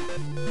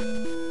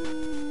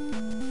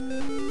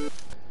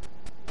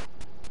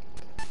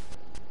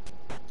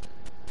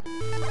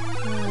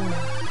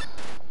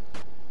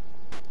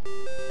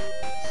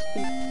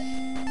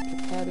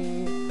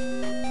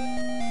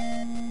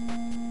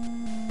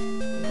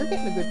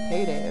 Getting a good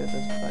payday out of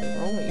this, buddy.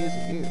 We're only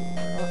using you.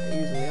 We're not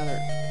using the other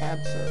cab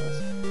service.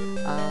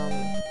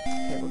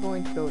 Okay, we're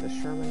going to go to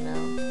Sherman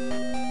now.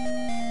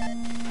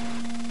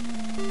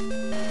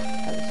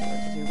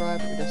 As you arrive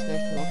at your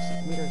destination, looks at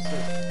the meter and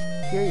says,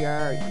 here you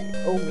are, you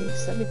owe me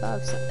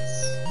 75 cents.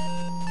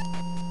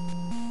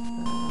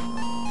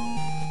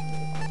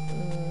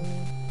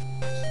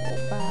 Scroll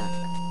back.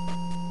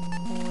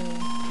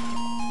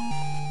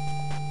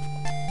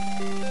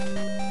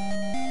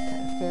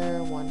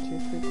 Fair, 1 2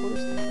 3/4.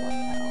 Thanks a lot,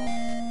 pal.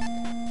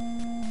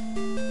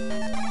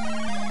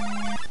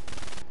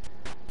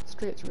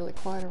 Street's really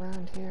quiet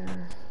around here.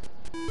 And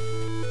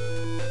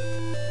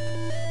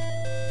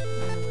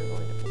we're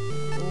going to open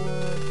the door.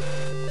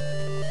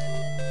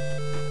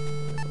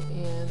 Go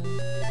in.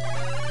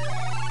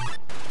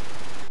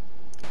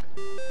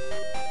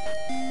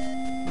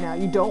 Now,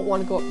 you don't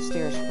want to go up the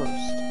stairs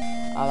first.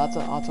 That's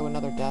also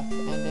another death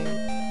ending.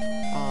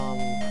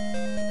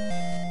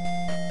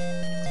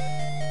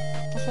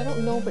 I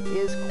don't know if it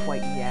is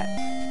quite yet.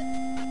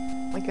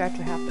 Like you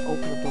actually have to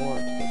open the door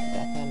to get the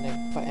death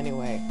ending. But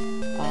anyway,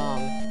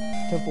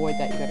 to avoid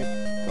that you gotta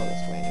go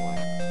this way anyway.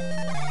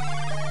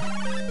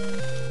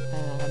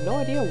 And I have no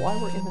idea why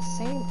we're in the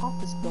same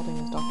office building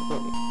as Dr.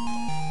 Brody.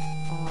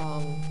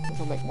 This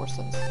will make more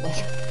sense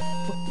later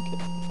when we get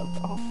to the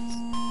other office.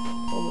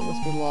 Moment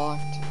must be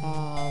locked.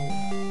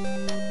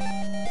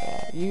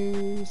 Yeah,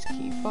 use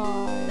key 5.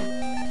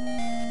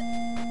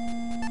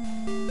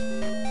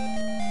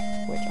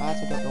 Which I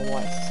also don't know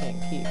why it's the same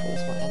key for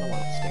this one and the one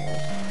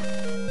upstairs.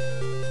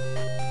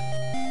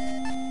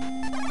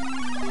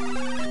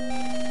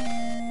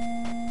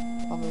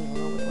 Probably a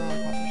little bit around,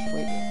 perhaps I should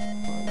wait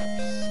for a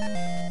nurse.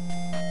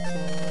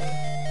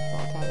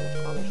 Dog cabinet,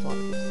 combination lock,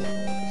 keep safe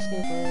from worker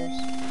snoopers.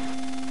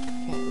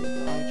 Can't read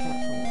the eye chart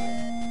from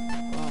wearing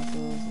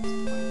glasses, it's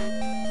fine.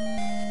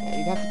 Yeah,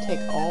 you have to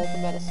take all the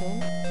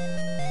medicine.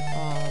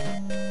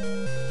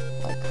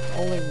 Like,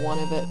 only one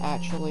of it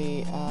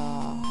actually,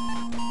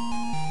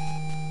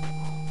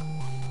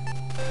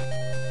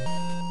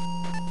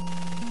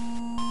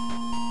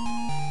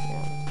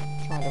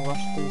 trying to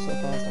rush through so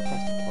fast, I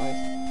pressed it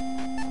twice.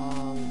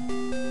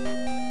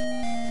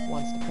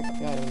 Once to pick up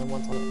the item and then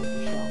once on an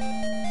empty shell.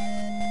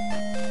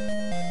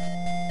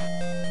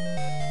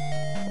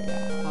 But yeah,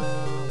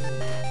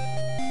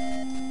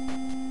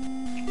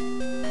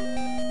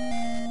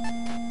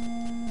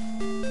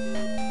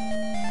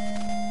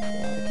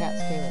 yeah, the cats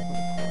came in from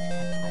the porch. I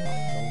don't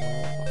know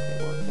where the fuck they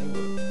were. They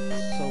were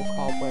so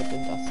cobwebbed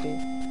and dusty.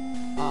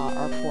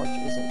 Our porch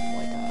isn't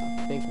like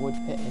a big wood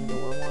pit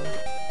indoor one.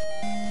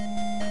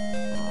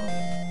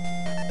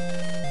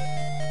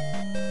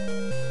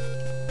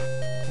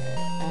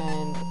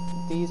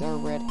 These are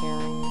red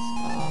herrings,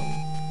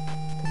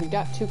 because we've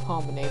got two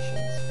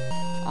combinations.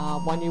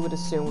 One you would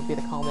assume would be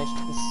the combination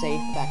to the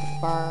safe back at the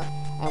bar,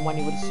 and one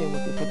you would assume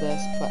would be for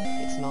this, but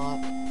it's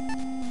not.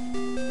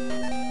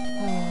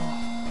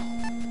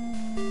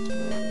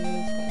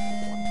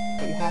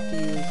 But you have to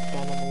use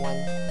gun number 1.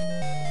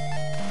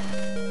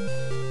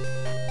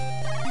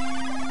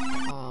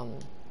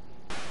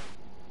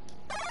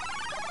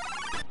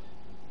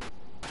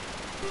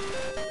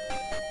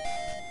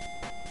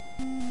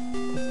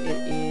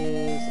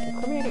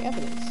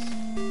 Evidence.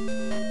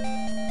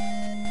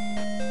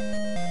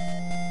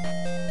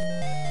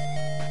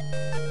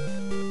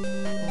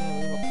 And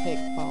we will take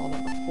file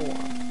number 4.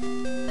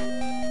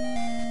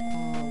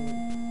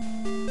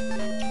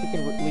 We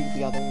can leave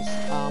the others.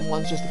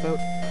 One's just about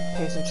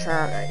patient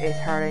chart, 8th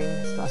hearting,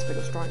 suspect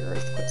of strong urge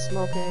to quit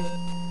smoking.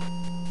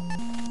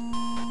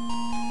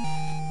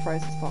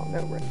 Price is followed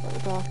out written by the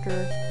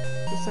doctor.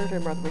 The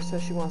secretary mother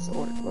says she wants to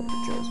order delivered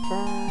to Joe's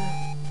bar.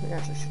 We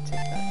actually should take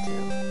that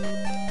too.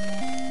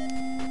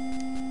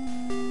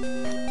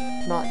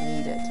 Not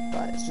needed,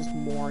 but it's just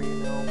more, you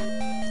know.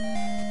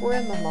 We're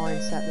in the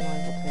mindset, we might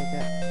as well take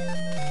it.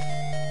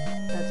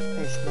 That's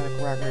patient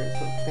medical records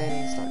with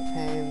fainting, stomach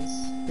pains,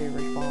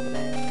 feverish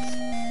vomitings,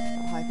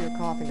 high fever,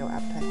 coughing, no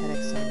appetite,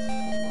 headaches, symptoms of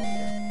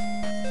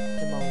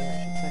pneumonia, I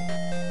should say.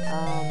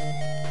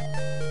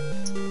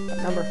 But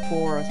number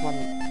 4 is one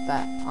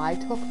that I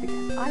took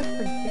because I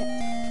forget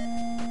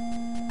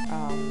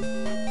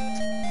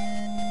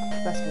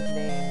best with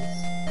names.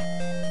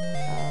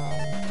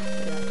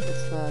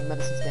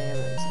 Medicine's name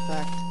and its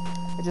effect.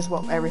 It's just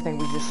what everything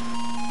we just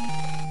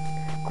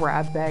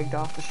grab-bagged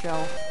off the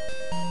shelf.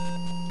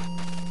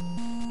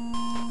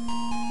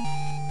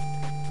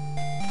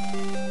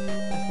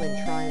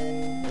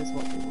 Ethylene is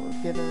what we were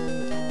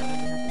given. We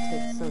have to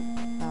take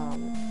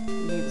you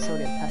need the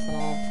sodium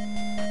pentanol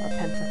or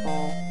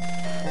pentothal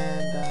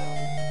and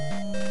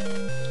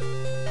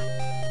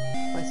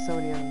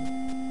sodium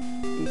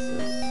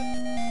esus.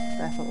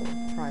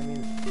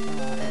 Ethylene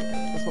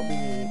that's what we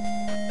need.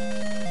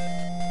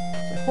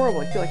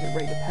 Horrible, I feel like you're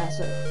ready to pass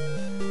it.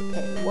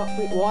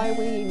 Okay, why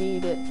we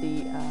needed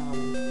the, I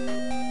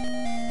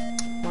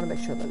want to make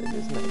sure that it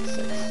is Medic 6.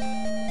 Yep,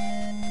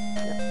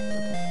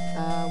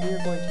 okay. We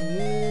are going to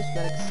use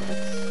Medic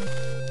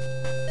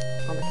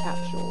 6 on the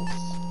capsules.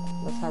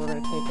 That's how we're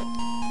going to take it.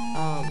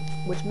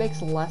 Which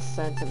makes less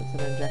sense if it's an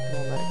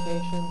injectable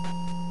medication,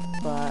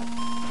 but,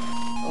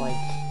 like,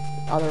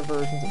 other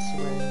versions of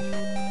syringe.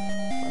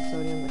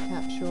 Sodium, the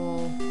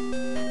capsule,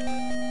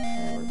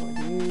 and we're going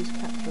to use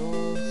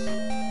capsules.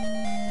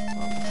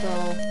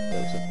 Cell,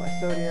 dose by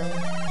sodium.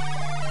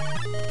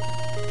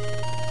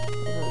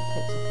 It really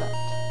takes effect.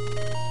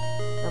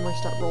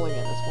 Memories start rolling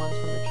in. This one's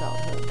from your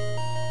childhood.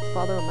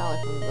 Father O'Malley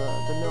from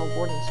the mill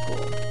boarding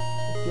school.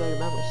 You feel your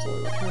memories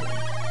slowly returning.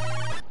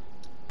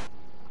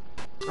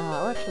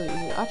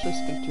 Actually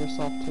speak to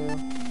yourself too.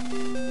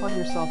 Talking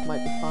to yourself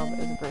might be fun, but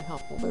isn't very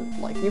helpful. But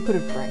like, you could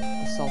have drank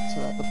the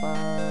seltzer at the bar.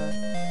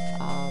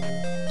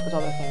 There's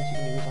other things you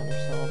can use on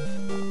yourself.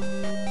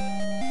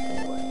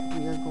 Anyway,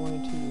 we are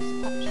going to use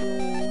the capsule.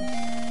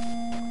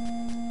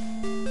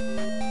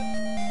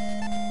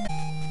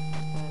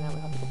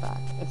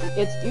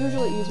 It's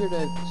usually easier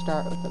to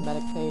start with the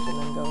medic page and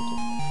then go to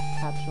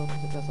capsule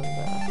because it doesn't,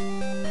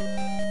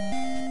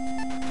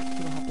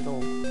 you don't have to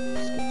go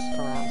skip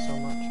around so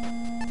much.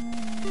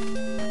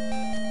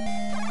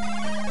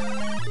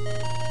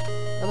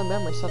 Another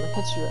memory suddenly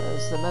hits you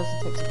as the medicine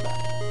takes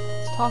effect.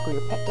 It's Taco,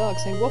 your pet dog,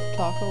 saying, "Woof,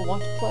 Taco,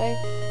 want to play?"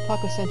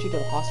 Taco sent you to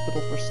the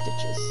hospital for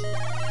stitches.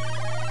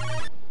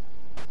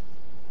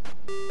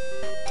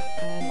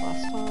 And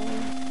last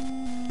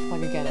time,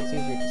 like again, it's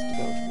easier just to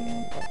go to the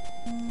end, but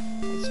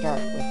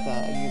start with,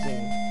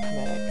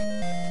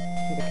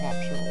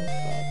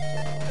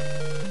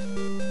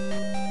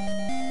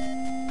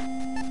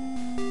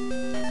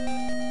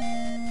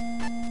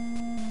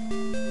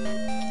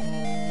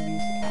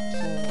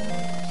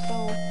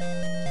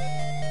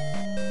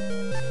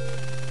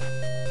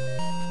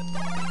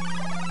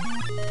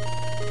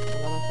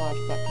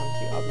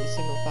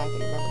 signal the fact that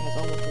your memory has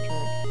almost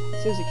returned.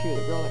 Susie Q,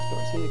 the girl next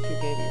door. Susie Q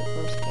gave you your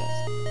first kiss.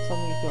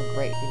 Suddenly you feel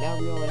great. You now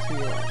realize who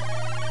you are.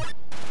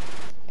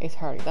 Ace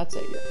Harding, that's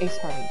it. You're Ace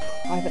Harding,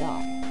 private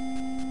eye.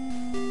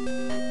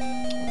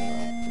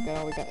 Alright, we got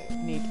all we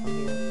need from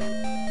here.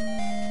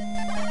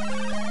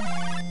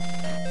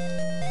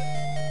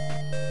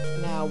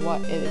 Now,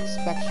 what it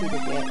expects you to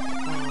get,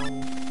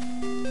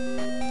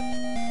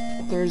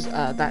 there's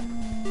that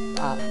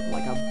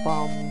like a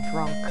bum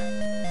drunk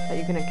that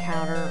you can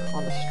encounter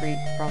on the street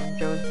from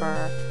Joe's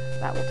bar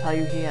that will tell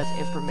you he has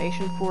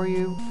information for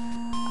you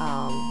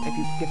if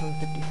you give him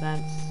 50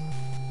 cents.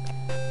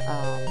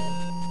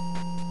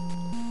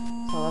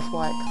 So that's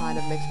why it kind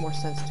of makes more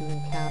sense to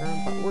encounter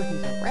him, but where he's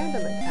a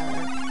random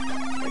encounter,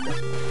 it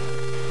doesn't matter.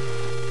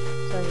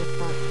 So in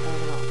front of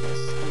an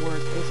office, the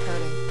words Ace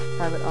Harding,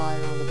 private eye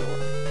are on the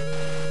door.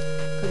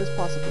 Could this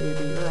possibly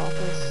be your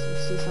office? You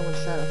see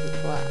someone's shadow through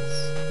the glass.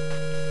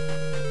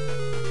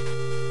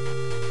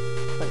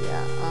 But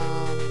yeah,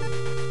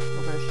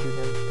 we're gonna shoot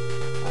him.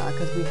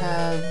 Because we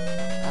have,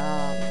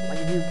 like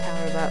if you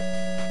encounter that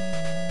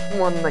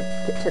one that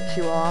tips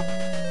you off,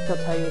 he'll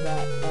tell you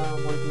that,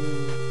 where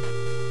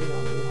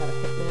you have a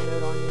hitman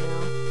note on you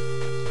now.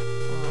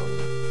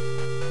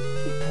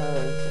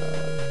 Because,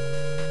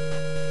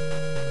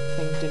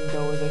 things didn't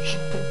go as they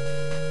should.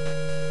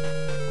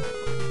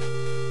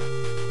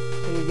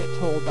 So you get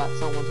told that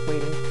someone's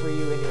waiting for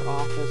you in your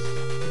office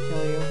to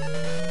kill you.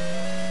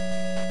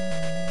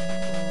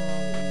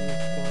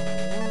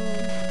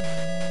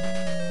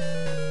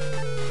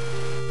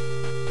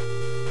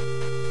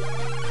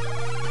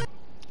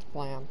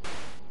 Blam.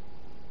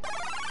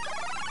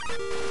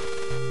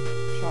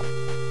 Shot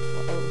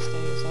whatever was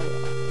standing inside the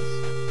office.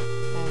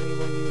 And we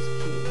will use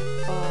key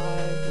 5,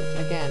 which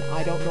again,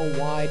 I don't know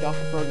why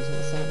Dr. Brody's in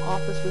the same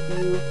office with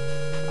you.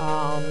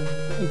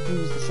 You can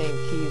use the same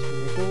keys for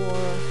your door.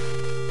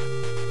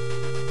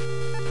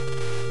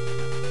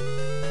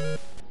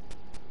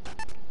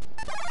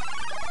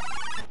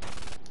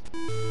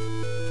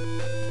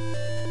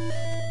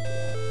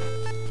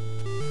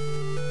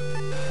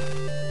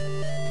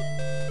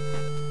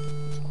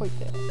 Quite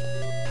there.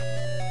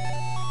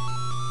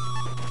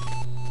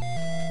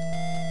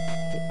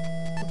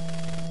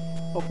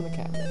 Yeah. Open the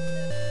cabinet.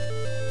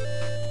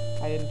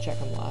 I didn't check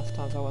them last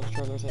time, so I wasn't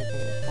sure there was anything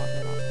they were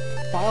talking about.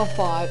 File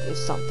 5 is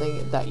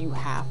something that you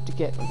have to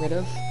get rid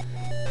of.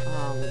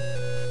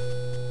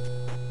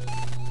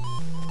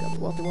 Got a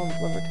wealthy woman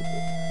delivered to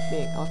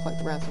me. I'll collect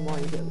the ransom while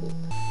you get loot.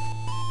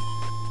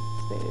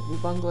 Stated. You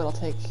bungle it, it'll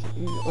take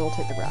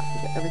the rap.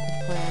 You get everything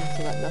planned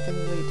so that nothing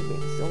will lead to me.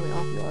 It's the only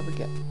offer you'll ever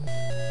get.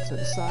 So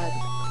decide,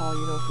 call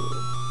you know who.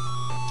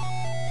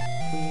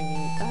 We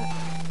need that.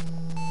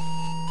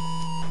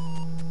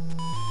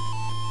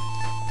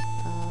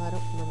 I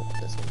don't remember what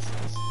this one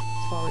says.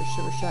 As far as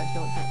Sugar Shack,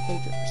 don't have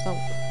hatred for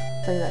something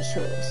that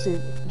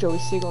Joey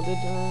Siegel did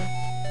to her.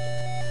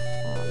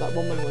 That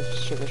woman was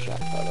Sugar Shack,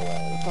 by the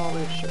way. The father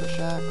of Sugar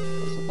Shack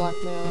was a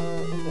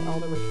blackmailer in the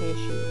Elderman case.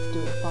 She was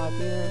doing 5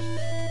 years.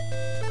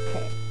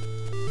 Okay.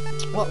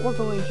 What we're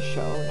going to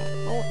show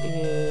now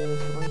is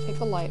we're going to take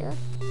the lighter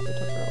that we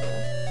took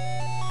earlier.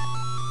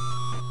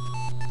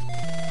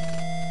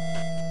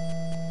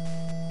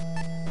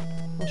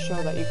 We'll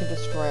show that you can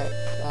destroy it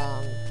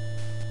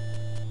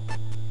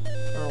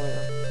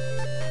earlier.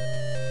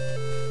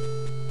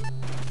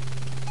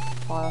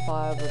 File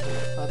 5 was the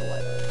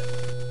lighter.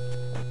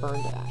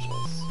 Burned to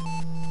ashes.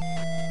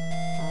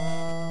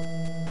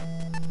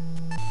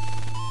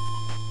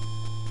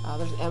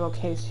 There's an ammo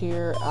case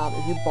here.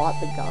 If you bought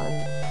the gun,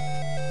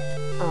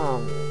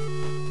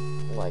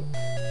 like,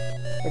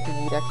 if you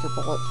need extra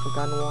bullets for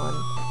gun 1,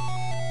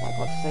 like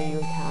let's say you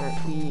encountered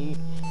the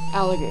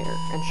alligator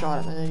and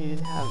shot him and then you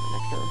didn't have an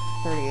extra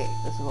 38,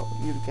 this is what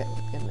you'd get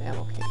in the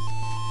ammo case.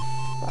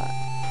 But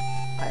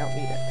I don't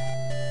need it.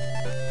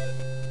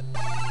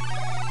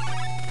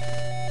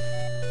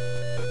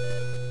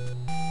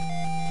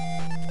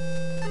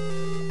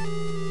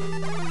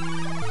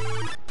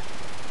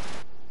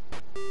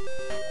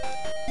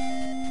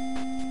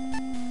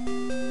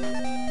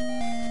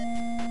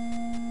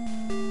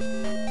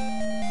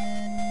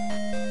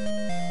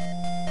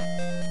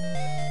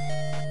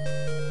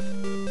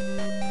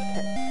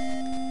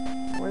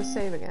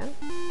 Save again.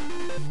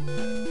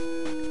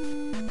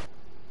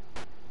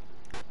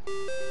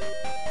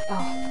 Oh,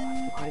 God,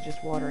 my eyes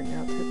just watering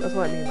out. That's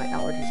what I mean, my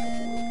allergies are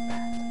really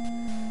bad.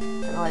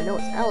 And I know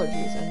it's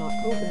allergies and not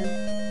COVID,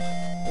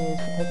 is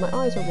because my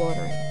eyes are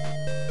watering.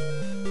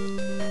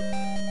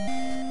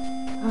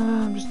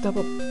 I'm just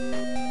double...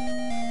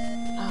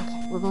 Okay,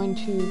 we're going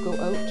to go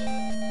out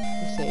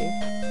and save.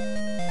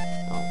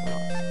 Oh,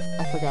 well,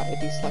 I forgot it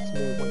deselects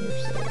move when you're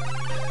saved.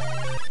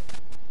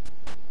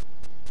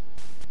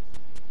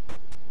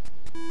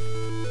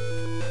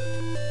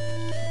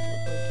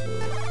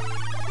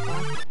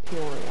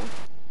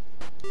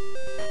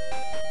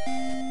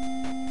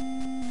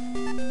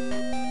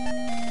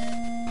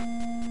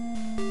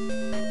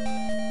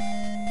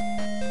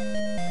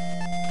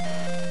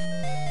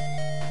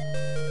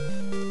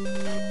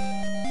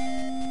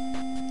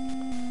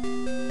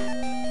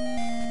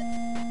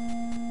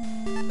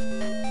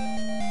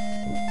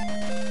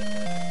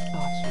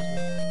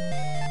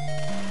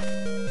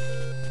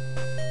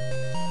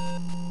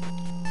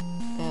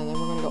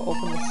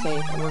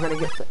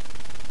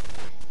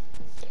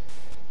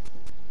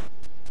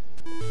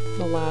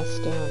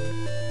 last, now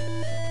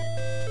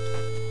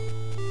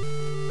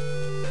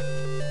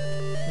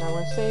I'm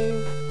gonna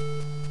save.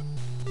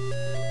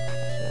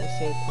 Actually, I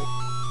saved quick,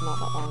 not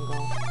that long ago.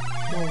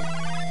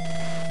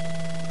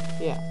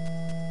 Yeah.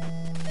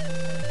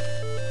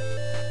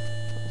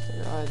 So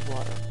your eyes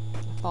water.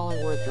 The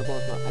following words are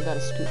both. I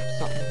gotta scoop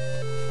something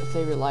to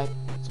save your life.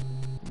 It's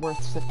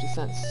worth 50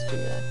 cents to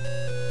you.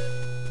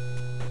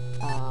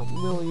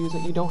 We'll use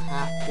it. You don't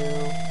have to.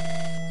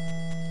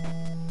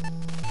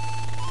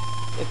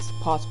 It's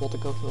possible to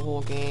go through the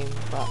whole game,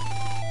 but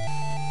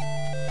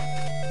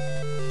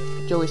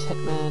Joey's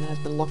hitman has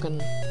been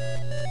looking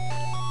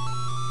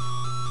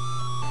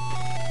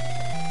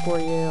for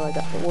you. I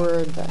got the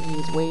word that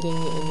he's waiting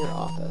in your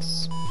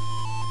office.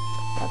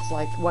 That's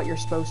like what you're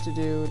supposed to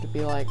do to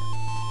be like,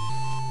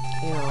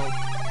 you know,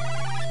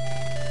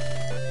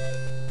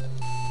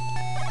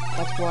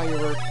 that's why you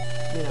were,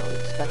 you know,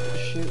 expected to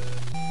shoot.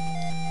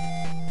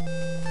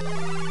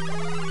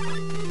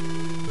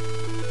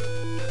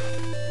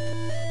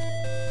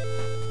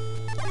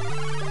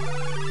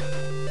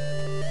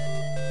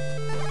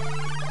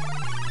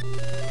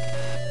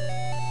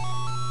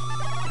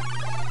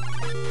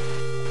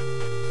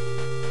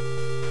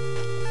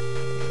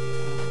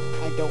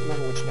 I don't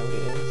remember which note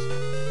it is.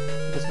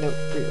 If it's note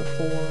 3 or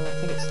 4, I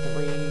think it's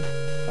 3,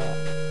 but...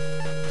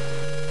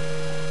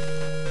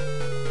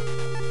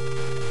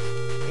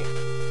 yeah.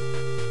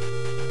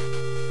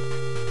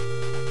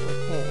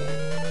 Okay.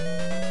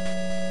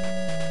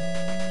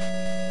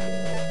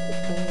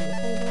 Open the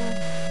folder.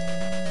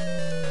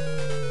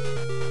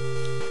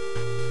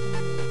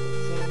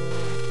 Examine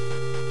it.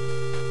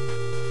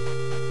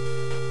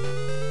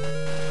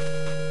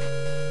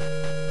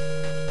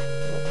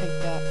 We'll take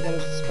that, we gotta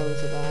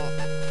dispose of that.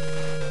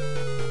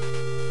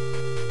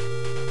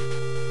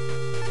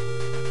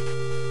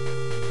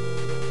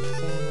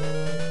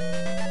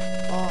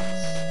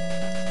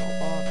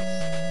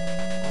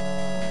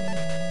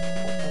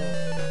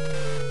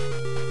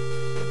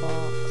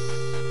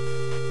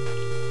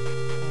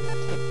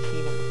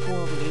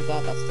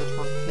 That's the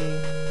trunk key.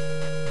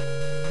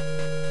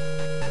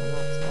 And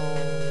that's all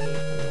we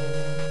need from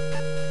there.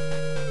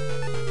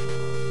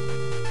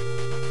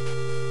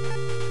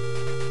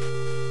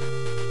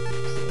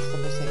 See, it's the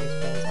Mercedes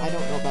Benz. I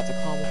don't know if that's a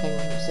common thing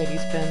with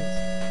Mercedes Benz,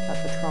 that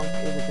the trunk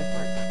is a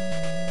different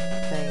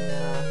thing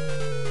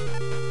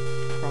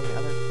from the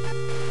other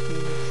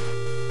keys.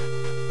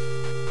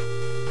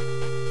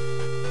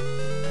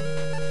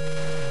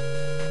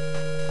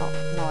 Oh,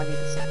 no, I need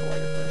the sample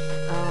lighter first.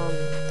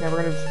 Yeah,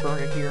 we're gonna just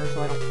burn it here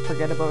so I don't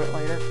forget about it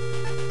later.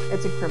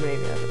 It's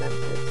incriminating evidence.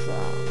 It's,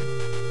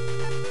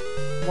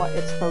 what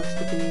it's supposed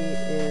to be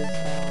is,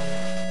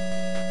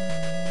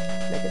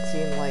 make it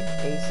seem like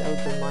Ace owed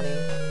the money.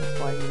 That's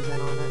why he was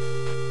in on it.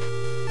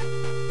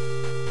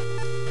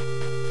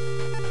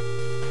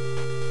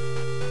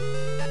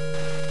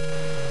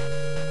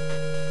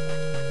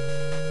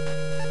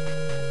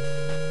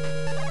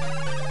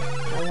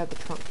 Now we have the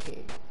trunk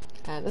key.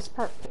 And this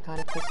part kind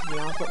of pisses me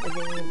off with the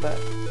game, but,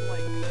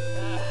 like,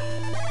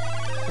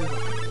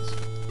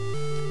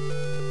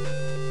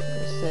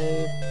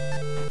 save.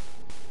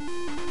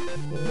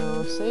 You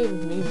know, save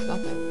means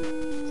nothing.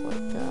 It's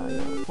like, you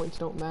know, points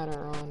don't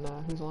matter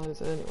on whose line is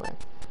it anyway.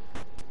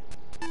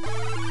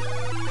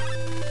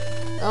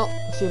 Oh,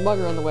 I see a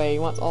mugger on the way. He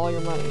wants all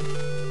your money.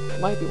 It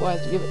might be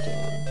wise to give it to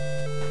him.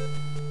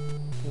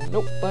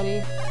 Nope,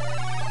 buddy.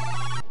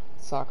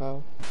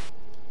 Socko.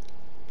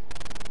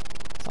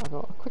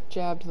 Socko, a quick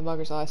jab to the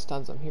mugger's eye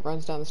stuns him. He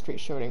runs down the street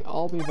shouting,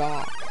 "I'll be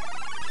back."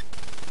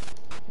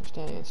 You're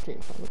standing in the street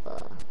in front of the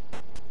bar.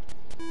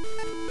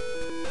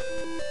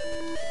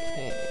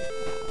 Okay,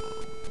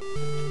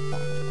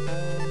 back of the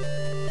car.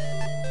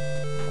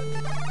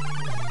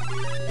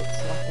 Get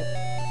selected.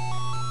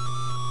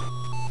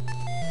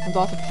 It's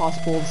also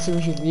possible as soon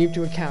as you leave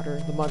to encounter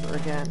the mugger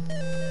again.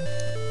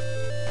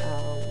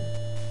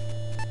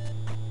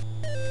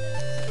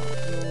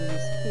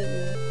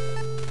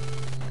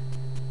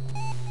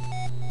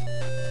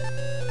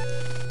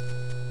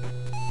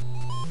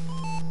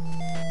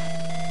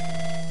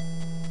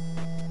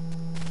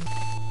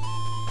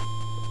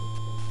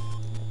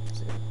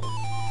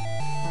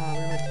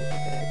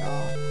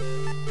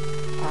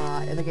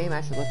 The game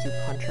actually lets you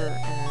punch her, and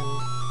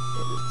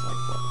it's like,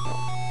 what the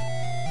fuck?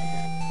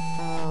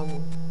 Okay.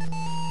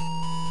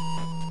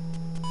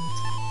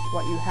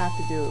 What you have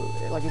to do,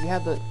 like if you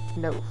have the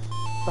note,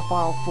 the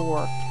file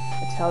 4,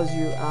 it tells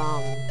you,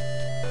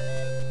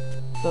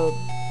 the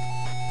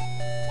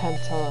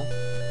penta,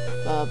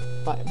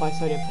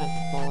 bisodium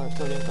pentothal, or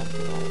sodium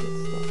pentothal,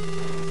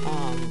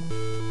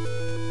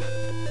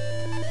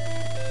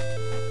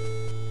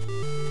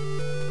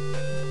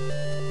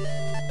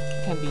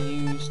 can be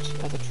used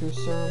as a truth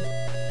serum,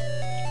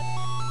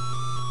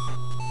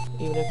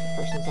 even if the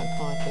person's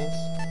unconscious.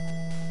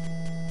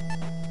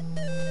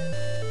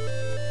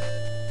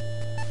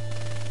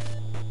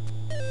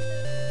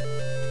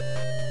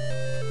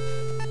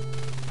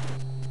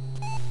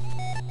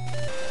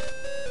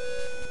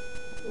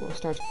 Well, it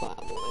starts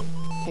blabbling.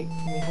 Take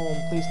me home,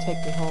 please take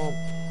me home.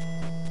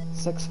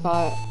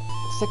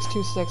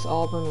 626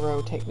 Auburn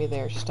Road, take me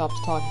there. She stops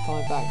talking,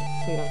 falling back to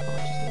complete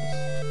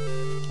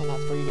unconsciousness. And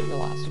that's where you get your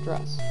last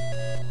address.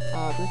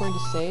 If you're going to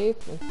save,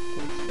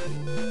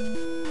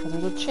 because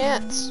there's a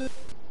chance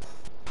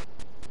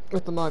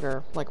with the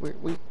mugger. Like,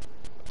 we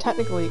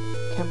technically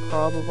can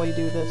probably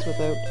do this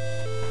without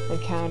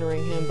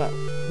encountering him, but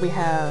we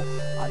have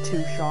a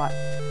 2-shot,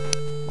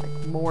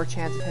 like, more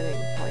chance of hitting,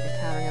 like,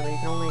 encountering him, and you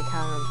can only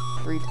encounter him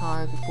 3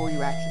 times before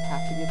you actually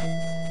have to give him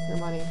your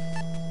money.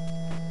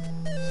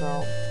 So,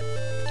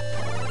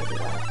 I'm gonna do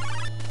that.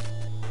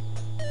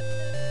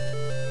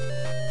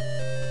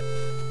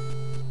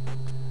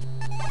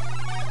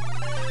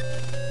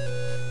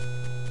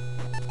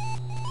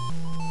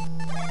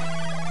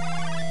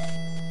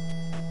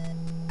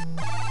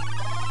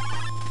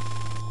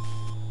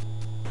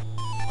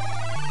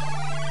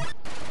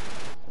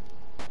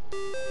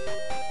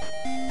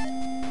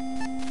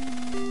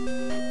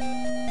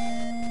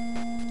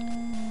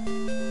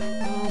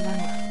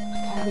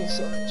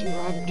 So, as you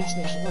arrive at your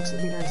destination, looks at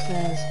the meter and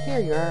says, "Here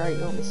you are,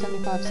 you owe me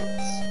 75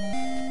 cents.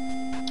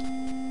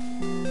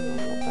 And we'll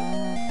go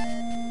back.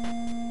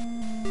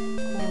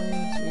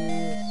 Coins,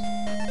 use.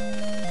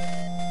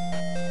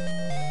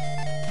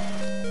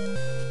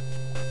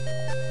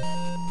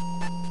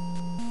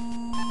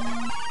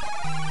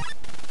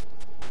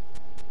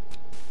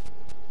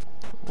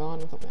 Gone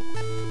with a bit.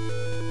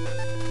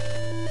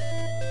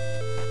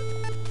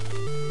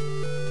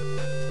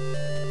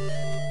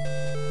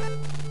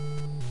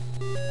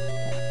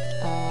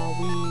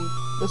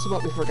 This is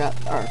what we forgot.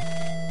 Our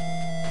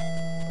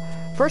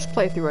first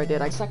playthrough I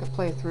did. Second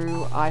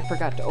playthrough, I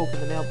forgot to open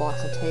the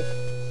mailbox and take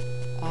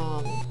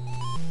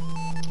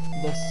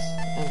this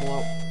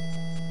envelope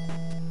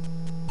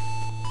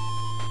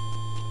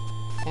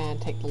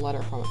and take the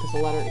letter from it, because the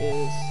letter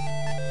is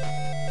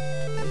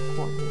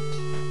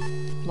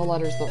important. The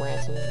letter is the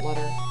ransom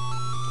letter.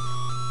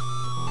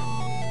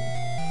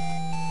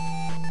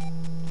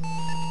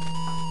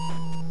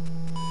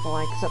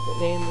 Blank separate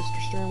name, Mr.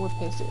 Sternwood,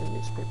 pasted in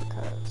newspaper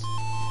cuts.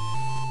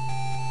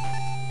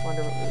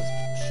 Wonder if it was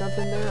shoved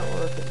in there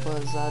or if it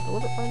was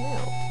delivered by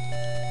mail.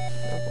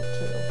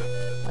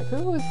 Like,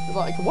 who is,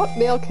 like, what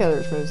mail carrier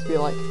is going to be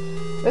like,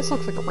 this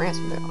looks like a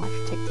ransom mail, I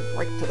should take this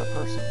right to the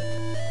person.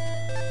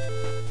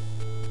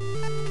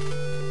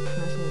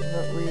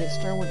 Note reads,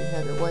 Sternwood, you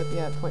have your wife, you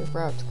have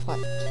 24 hours to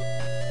collect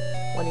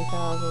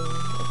 20,000.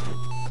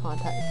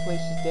 Contact the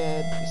police, she's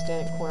dead. You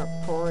stand in corner of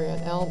Pretoria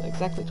and Elm,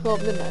 exactly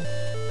 12 midnight.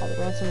 Have the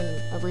ransom in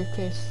a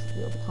briefcase,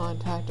 you'll be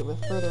contacted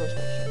with further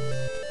instructions.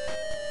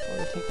 I'm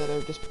going to take that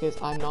out just because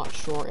I'm not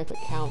sure if it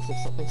counts if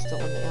something's still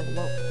in the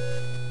envelope.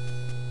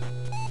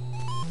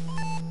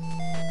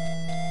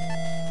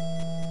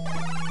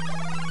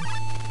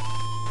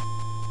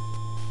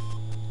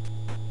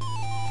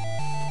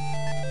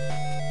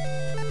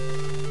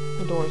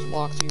 The door's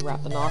locked, so you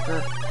wrap the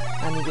knocker,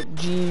 and you get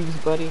Jeeves'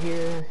 buddy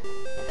here.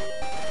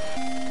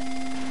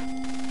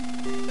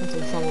 Looks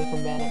like someone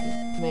from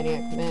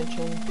Maniac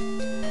Mansion.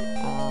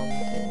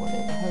 Anyone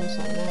in the house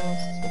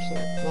unannounced, especially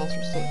if the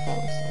master state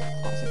files like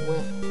classic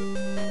wimp.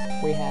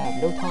 We have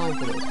no time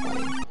for this,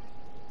 buddy.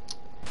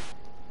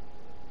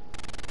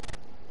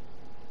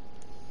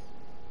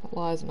 That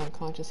lies an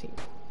unconscious heap.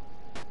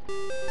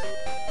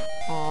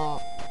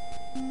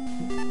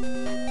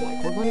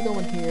 Like, we're going to go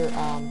in here,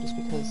 just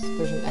because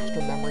there's an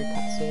extra memory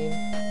cutscene.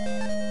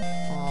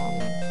 I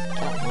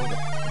don't know if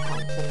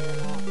it's in or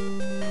not.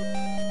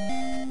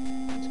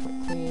 It's quite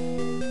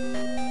clean.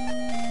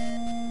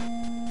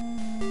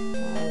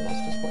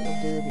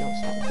 If you don't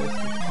stop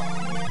wasting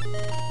time.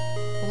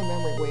 Other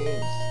memory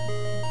waves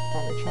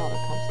from your child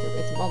that comes through.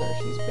 Its mother,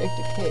 she's baked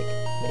a cake.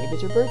 Maybe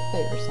it's your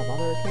birthday or some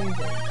other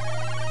occasion.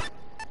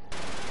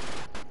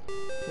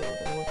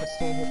 Everyone can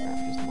stay here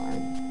forever, just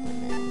admiring their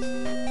nails.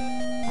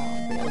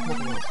 But yeah, there's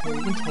nothing else here.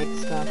 You can take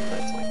stuff, but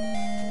it's like,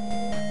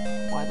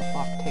 why the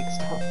fuck take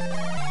stuff?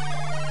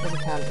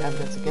 Doesn't count as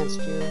evidence against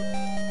you.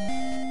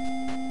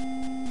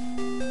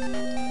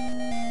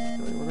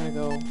 So we're gonna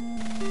go,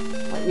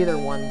 either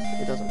one,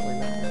 it doesn't really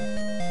matter.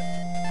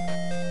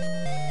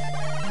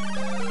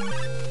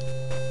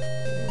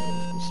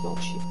 Smell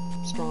cheap,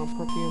 strong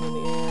perfume in the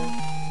air.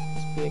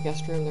 Must be a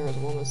guest room. There is a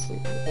woman asleep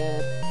in the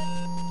bed.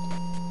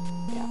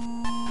 Yeah.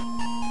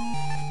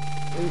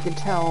 You can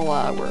tell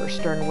where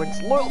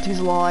Sternwood's loyalties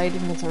lied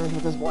and concerns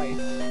with his wife.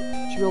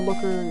 She will look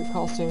her, you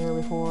recall seeing her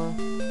before.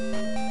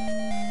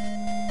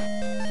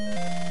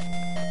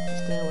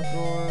 Stand with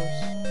drawers.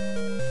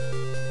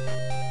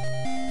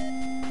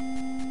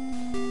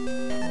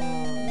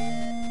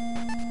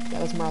 Yeah,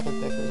 that's Martha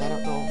Vickers. I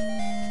don't know.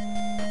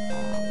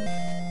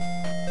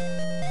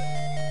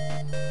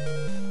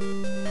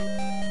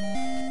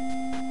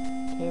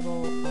 We are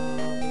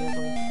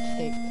going to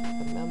take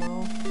the memo.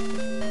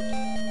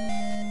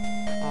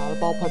 The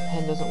ballpoint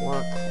pen doesn't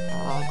work.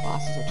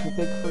 Glasses are too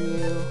big for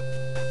you.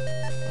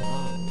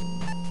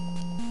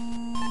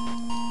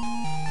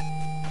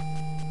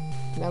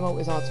 Memo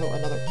is also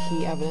another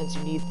key evidence.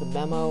 You need the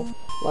memo,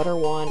 letter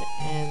 1,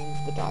 and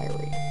the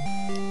diary.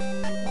 We're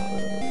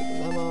going to read the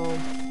memo.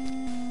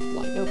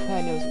 Blank notepad.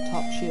 I noticed the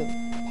top sheet of the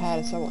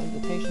pad has several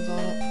indentations on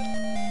it.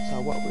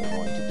 So what we're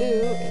going to do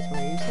is we're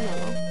going to use the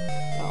memo.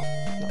 Oh,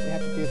 no, we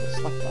have to do the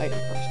select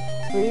item first.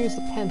 We're going to use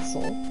the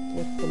pencil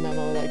with the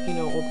memo, like, you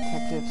know, old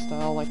detective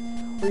style, like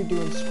what you do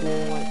in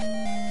school, like,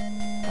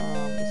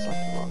 we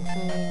select the wrong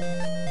thing.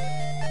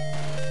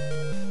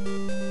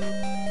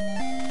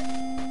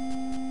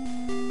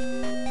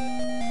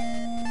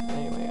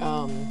 Anyway,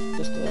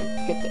 just to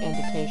get the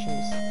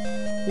indentations,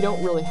 you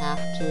don't really have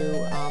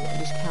to, it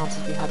just counts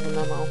if you have the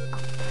memo.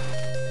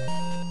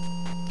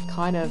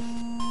 Kind of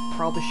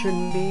probably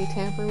shouldn't be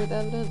tampering with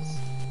evidence,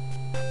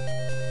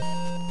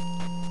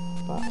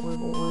 but we're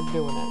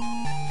doing it.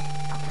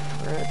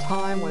 We're at a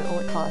time when it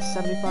only costs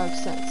 75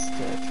 cents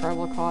to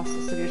travel across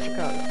the city of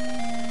Chicago.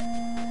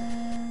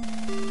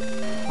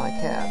 My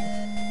cab.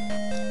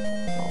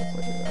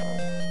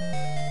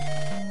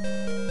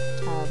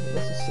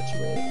 This is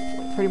situated.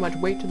 Pretty much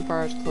wait till the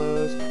bar is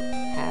closed.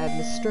 Have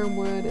Miss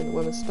Sternwood in the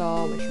women's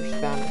stall. Make sure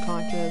she's bound and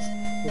unconscious.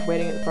 You're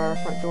waiting at the bar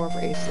front door for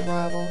Ace's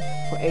arrival.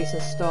 Put Ace in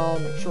the stall.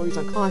 Make sure he's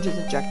unconscious.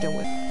 Inject him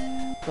with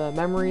the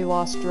memory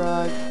loss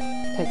drug.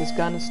 Take his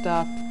gun and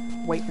stuff.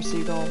 Wait for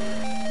Siegel.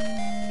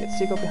 Get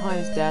Siegel behind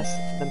his desk.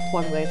 Then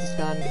plug Ace's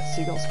gun. Get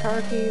Siegel's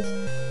car keys.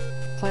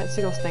 Plant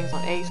Siegel's things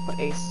on Ace. Put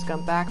Ace's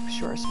gun back. Be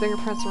sure his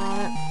fingerprints are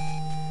on it.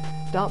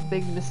 Dump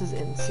big misses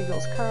in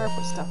Siegel's car.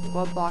 Put stuff in the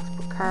glove box.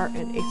 Put car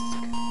in Ace's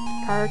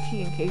car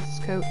key in Case's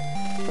coat.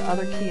 Put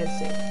other key in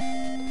safe.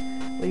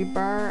 Leave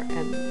bar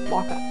and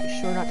lock up. Be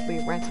sure not to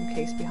leave ransom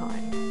case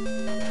behind.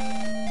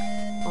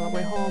 On the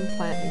way home,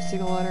 plant new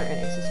Siegel letter in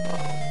Ace's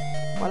phone.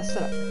 What a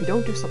setup. If you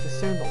don't do something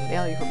soon, they'll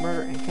nail you for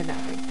murder and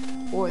kidnapping.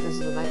 Boy, this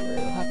is a nightmare.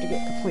 You'll have to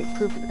get complete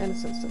proof of your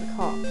innocence to the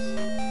cops.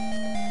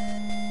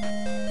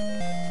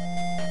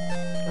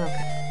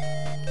 Okay.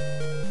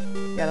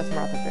 Yeah, that's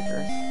Martha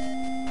Vickers.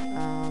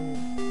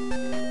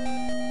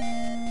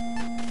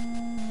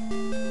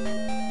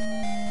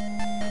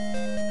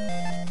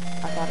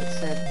 I thought it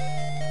said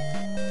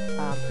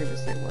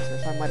previously it was her,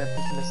 so I might have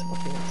just missed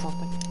looking at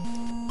something.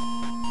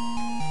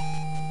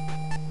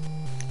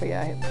 But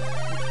yeah,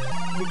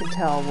 you can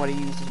tell what he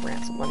used his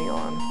ransom money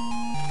on.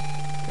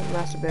 In the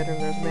master bedroom,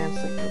 there's a man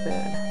sleeping in the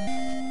bed.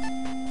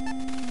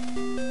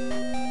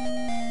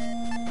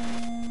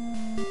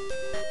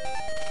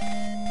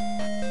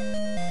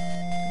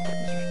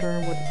 Mr.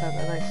 Sternwood is having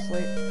a nice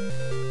sleep.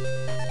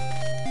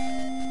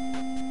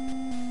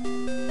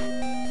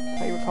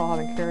 I recall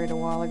having carried a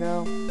while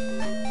ago.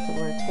 So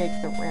we're going to take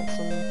the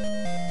ransom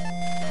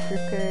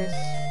briefcase.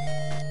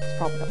 It's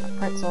probably got my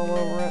prints all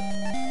over it.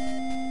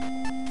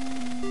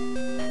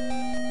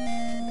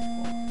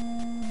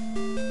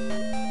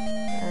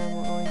 And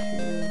we're going to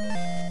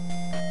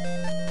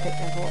take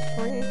envelope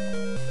 3.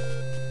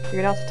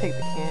 You're going to have to take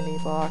the candy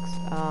box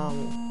and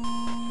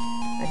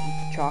keep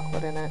the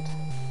chocolate in it.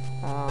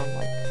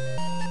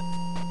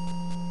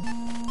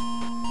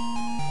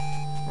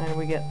 And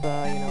we get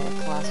the, you know, the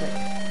classic,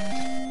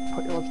 just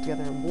put your lips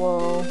together and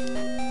blow.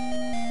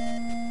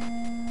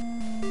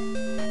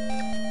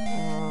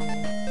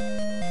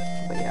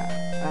 But yeah,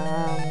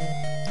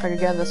 like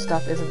again, this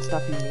stuff isn't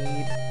stuff you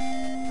need.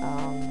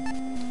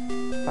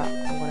 But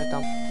I'm going to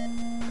dump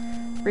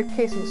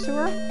briefcase in the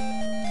sewer,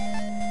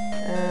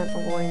 and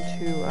I'm going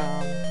to,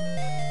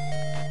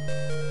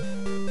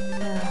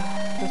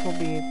 this will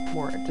be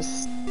more,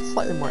 just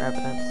slightly more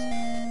evidence.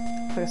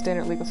 Like a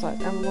standard legal size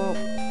envelope.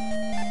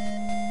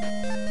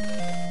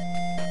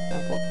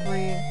 Envelope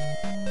 3.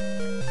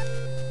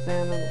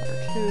 Examine letter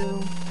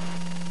 2.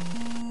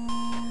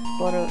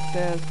 Letter that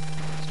says,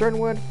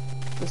 Sternwood,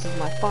 this is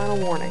my final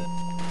warning.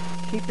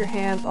 Keep your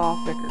hands off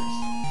Vickers,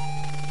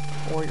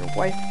 or your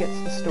wife gets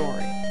the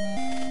story.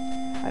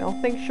 I don't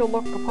think she'll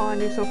look upon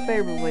you so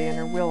favorably in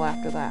her will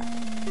after that.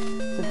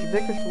 Since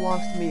Vickers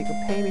belongs to me, you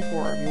can pay me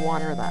for her if you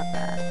want her that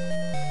bad.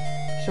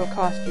 She'll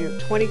cost you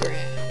 20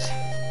 grand.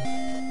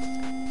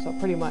 So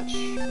pretty much,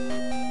 you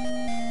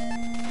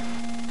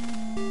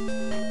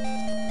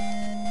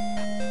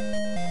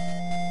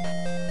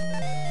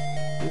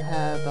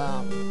have,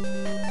 oh,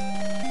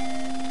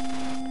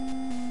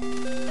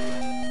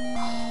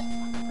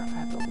 fuck, I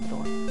have to open the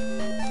door.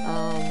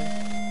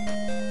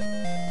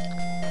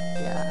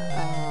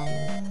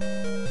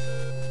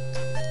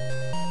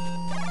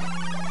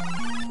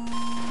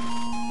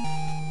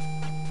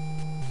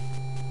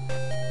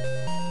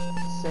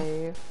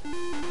 Save.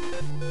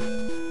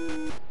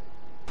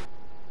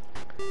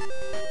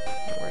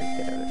 We're going to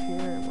get out of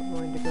here, and we're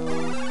going to go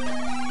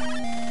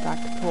back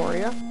to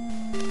Toria.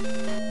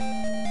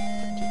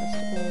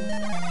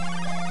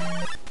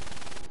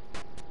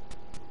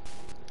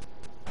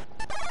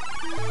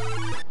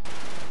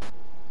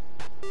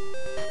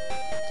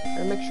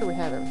 And make sure we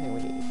have everything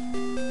we need.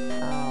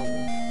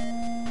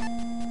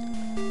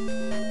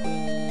 We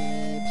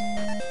need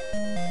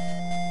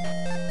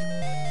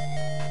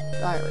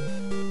diary.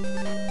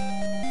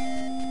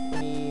 We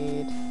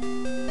need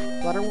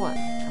letter 1,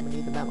 and we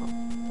need the memo. Okay.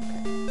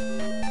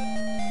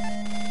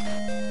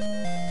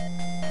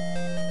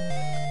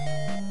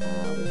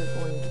 We are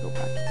going to go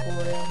back to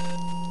Toria.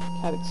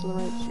 Cab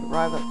accelerates. You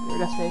arrive at your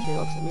destination. He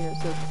looks at me and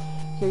says,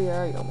 Here you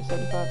are, you owe me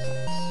 75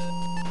 cents.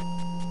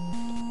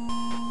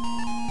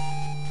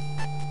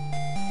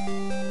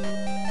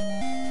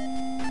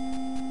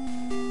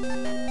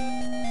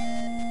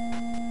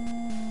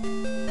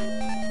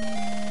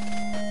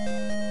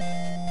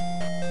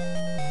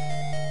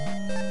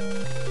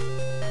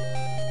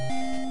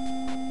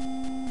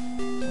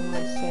 I'm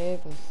gonna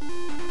save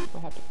if I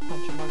have to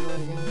punch a mugger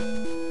again.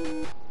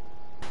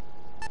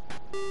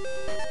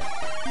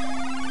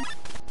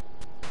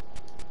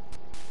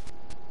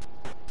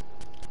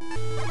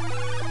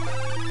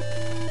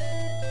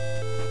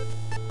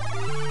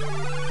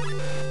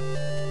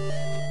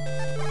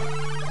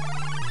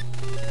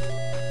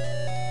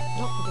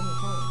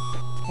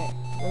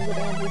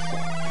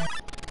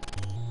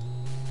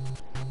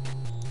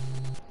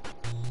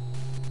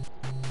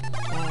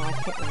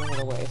 I can't remember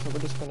the way, so we're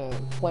just gonna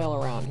flail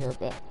around here a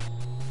bit.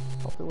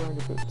 Hope you're wearing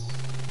your boots.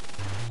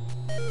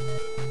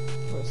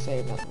 I'm gonna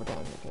save now that we're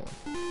down here too.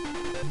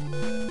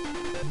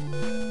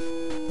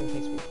 In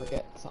case we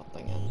forget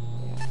something and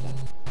we have to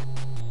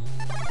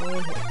go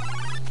in here.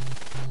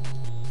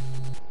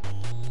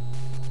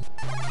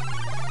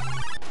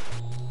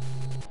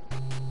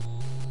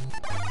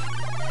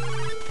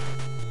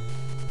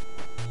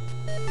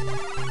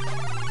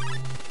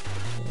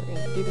 We're in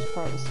the deepest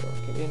part of the sewer.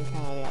 Okay, we didn't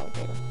encounter the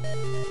alligator.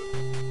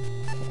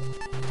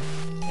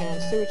 And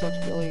the sewage looks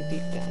really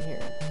deep down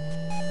here.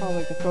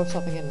 Probably could throw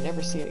something in and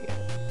never see it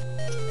again.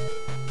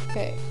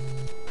 Okay.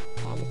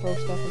 Time to throw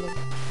stuff in the...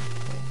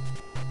 Okay.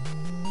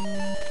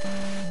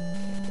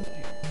 Can't do that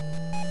here.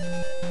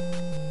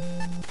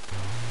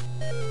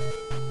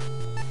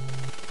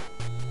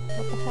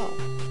 What the hell?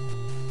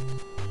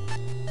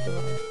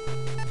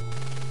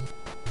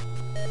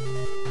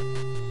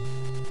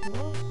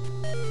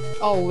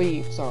 Oh,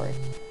 leave, sorry.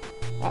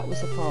 That was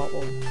the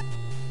problem.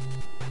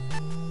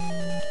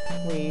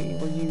 We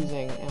were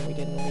using and we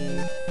didn't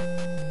leave.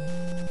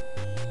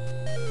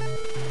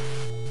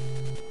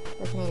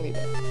 Where can I leave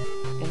it?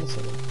 In the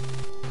sewer.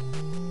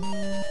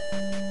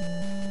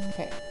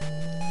 Okay.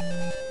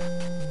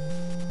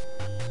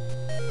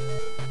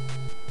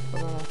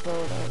 We're gonna throw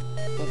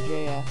the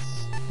JS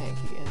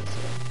hanky in the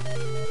sewer.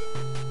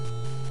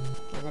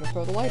 We're gonna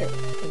throw the lighter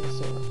in the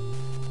sewer.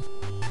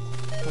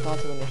 With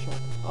lots of initial.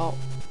 Oh.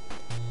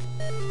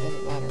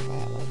 Doesn't matter if I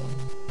have one of them.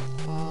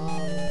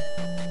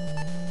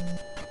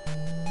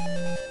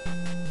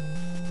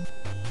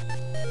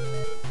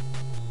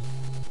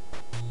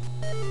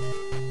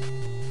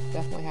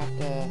 Definitely have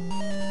to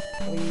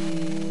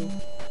leave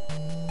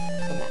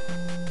the map.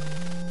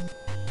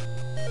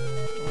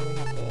 And we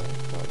have to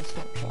throw the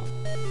snapshot.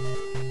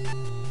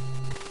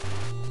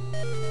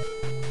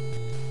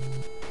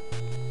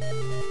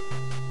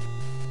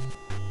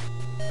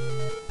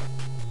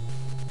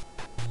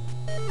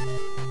 I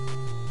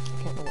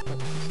can't remember what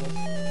this is.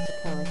 It's a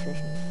car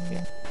registration.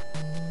 Yeah.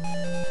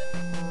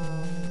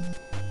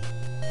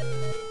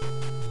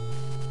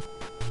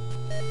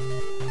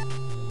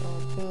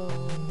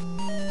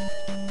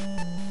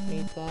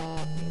 Need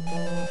that.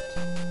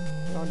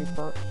 We're going to do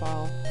burnt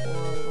file 4.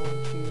 We're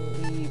going to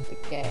leave the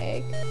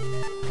gag.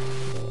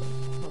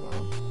 Come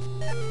on.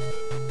 I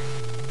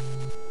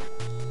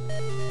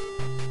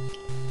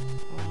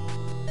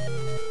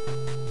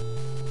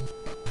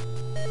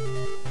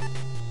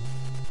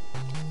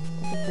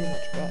think we pretty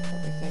much got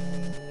everything we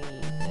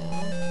need now.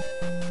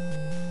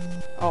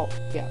 Oh,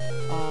 yeah.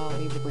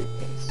 Leave the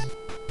briefcase.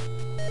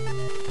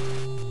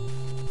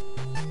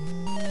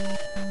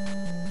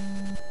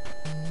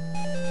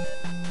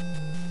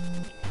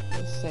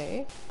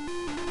 Save,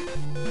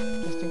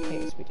 just in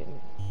case we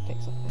didn't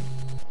take something.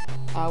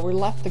 We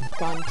left the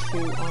gun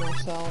too on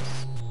ourselves.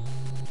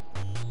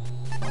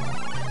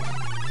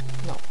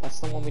 No, that's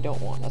the one we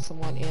don't want. That's the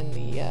one in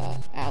the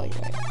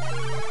alleyway.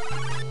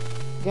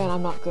 Again,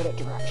 I'm not good at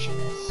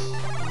directions.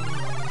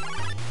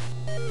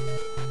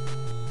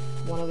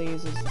 One of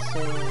these is the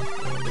sewer,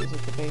 one of these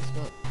is the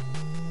basement.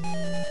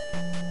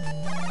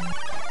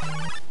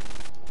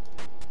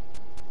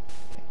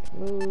 Okay,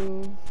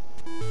 move.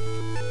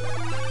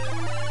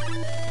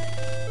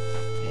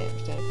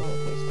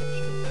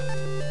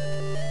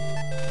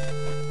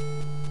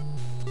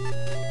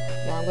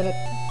 I'm gonna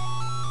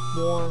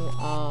warn,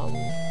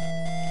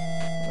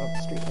 the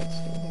streetlights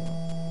do anything.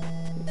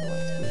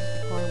 Streetlights boost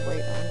crime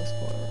rate on this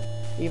corner.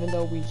 Even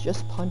though we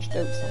just punched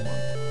out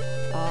someone.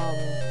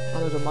 Oh,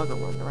 there's a mugger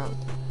running around.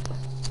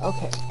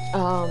 Okay,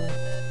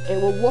 it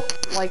will look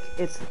like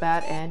it's the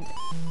bad end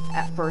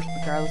at first,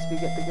 regardless if you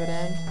get the good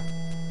end.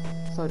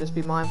 So just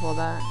be mindful of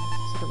that.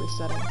 Consider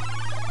resetting.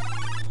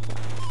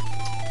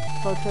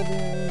 Photo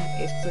the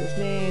Ace Clear's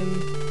name,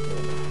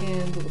 in the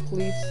hands of the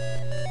police.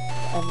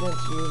 The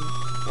evidence you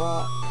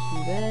brought to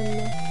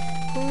them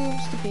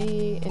proves to be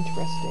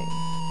interesting.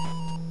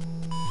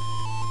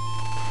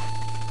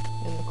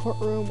 In the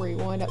courtroom where you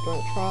wind up during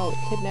the trial, the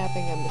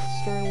kidnapping of Mrs.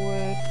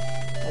 Sternwood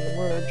and the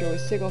murder of Joey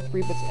Sigel,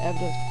 3 bits of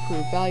evidence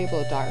proved valuable: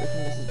 a diary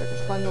from Mrs.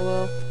 Vicker's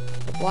bungalow,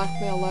 the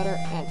blackmail letter,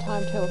 and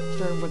timetable for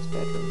Sternwood's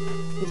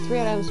bedroom. These 3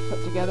 items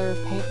put together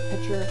paint a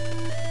picture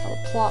of a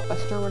plot by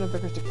Sternwood and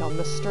Vickers to kill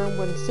Miss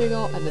Sternwood and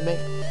Siegel, and to make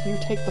you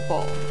take the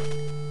fall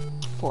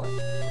for it.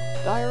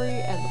 The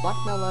diary and the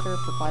blackmail letter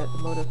provided the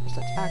motive for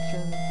such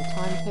actions. The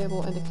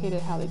timetable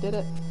indicated how they did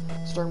it.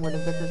 Sternwood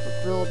and Vickers were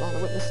grilled on the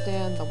witness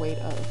stand. The weight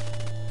of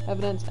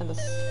evidence and the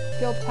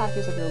skilled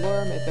tactics of your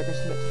lawyer made Vickers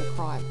commit to the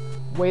crime.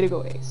 Way to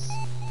go, Ace.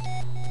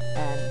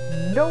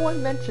 And no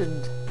one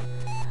mentioned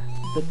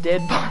the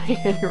dead body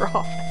in your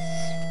office.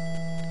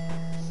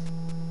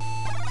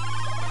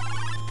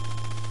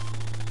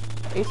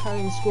 Ace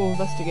Harding's School of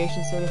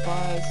Investigation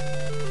certifies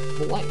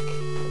blank.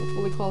 A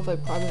fully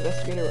qualified private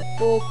investigator with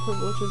full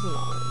privileges and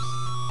honors.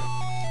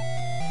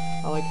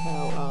 I like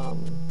how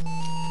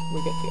we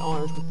get the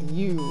honors with the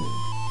U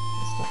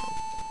this time.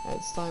 And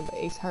it's signed by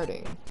Ace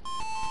Harding.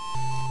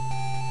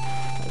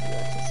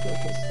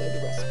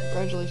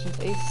 Congratulations,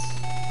 Ace.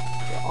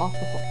 You're off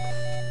the hook.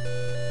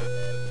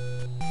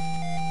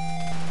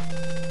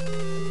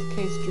 If the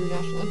case drew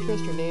national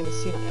interest, your name is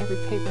seen on every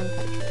paper in the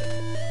country.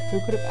 Who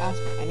could have asked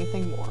for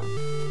anything more?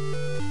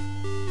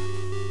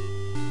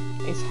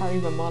 Ace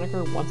Harding, the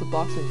moniker, once a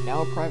boxer,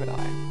 now a private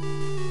eye.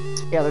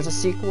 Yeah, there's a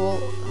sequel.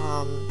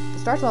 It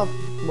starts off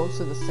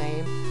mostly the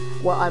same.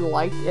 What I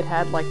liked, it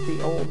had like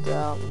the old,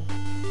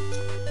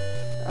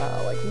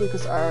 like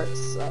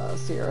LucasArts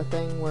Sierra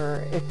thing,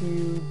 where if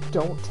you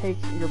don't take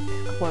your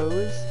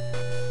clothes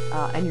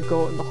and you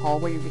go in the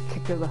hallway, you get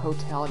kicked out of the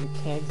hotel and you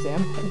can't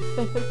examine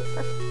anything in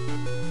there.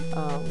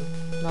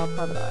 Not a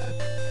private eye.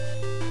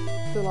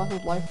 He lost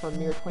his life for a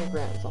mere 20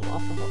 grand, so I'm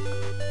off the hook.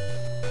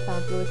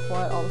 Sounds really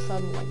quiet all of a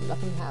sudden, like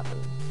nothing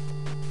happened.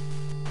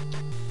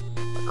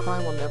 The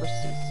crime will never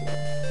cease here.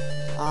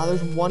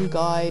 There's one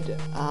guide,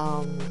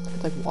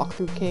 it's like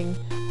Walkthrough King.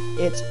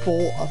 It's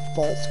full of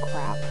false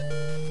crap.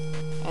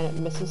 And it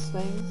misses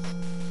things.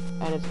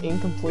 And it's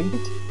incomplete.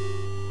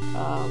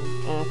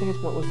 And I think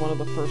it was one of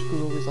the first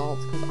Google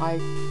results, because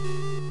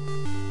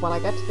when I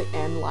got to the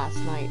end last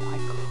night, I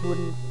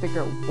couldn't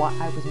figure out what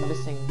I was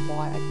missing,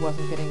 why I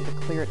wasn't getting the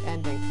cleared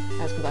ending.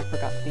 That's because I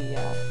forgot the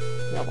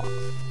mailbox.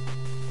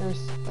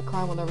 The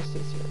crime will never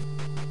cease here.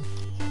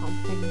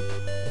 Something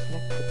is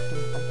next victim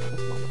right at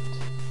this moment.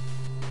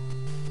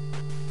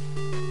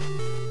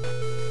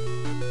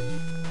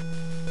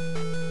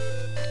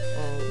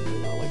 And, you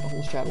know, like the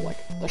whole shadow, like,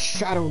 the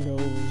shadow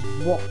knows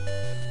what.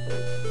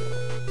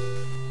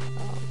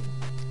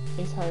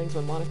 Ace Harding's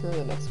my moniker,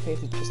 the next page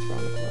is just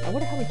around the corner. I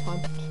wonder how many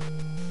times.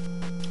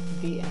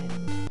 The end.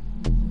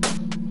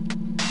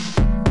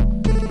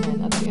 And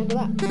that's the end of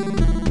that.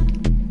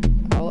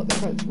 I'll let the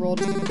credits roll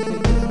to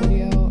complete this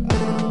video.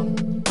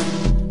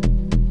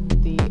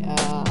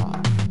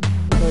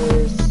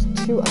 There's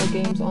 2 other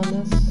games on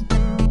this.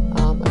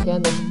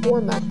 Again, there's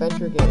 4 Mac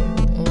Venture games,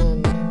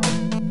 and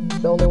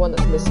the only one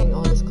that's missing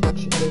on this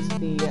collection is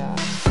the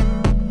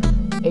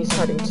Ace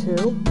Harding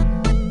 2.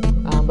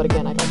 But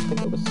again, I don't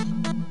think it was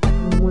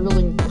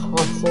really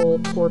console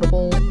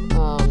portable.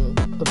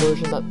 The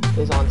version that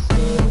is on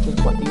Steam, which is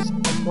what these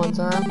ones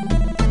are.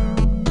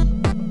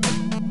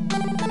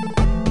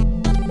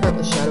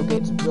 Apparently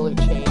Shadowgate's really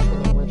changed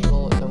from the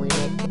original and the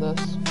remake for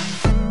this.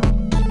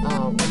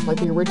 Like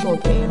the original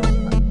games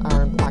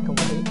are in black and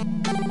white.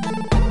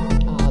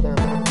 They're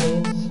Mac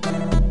games.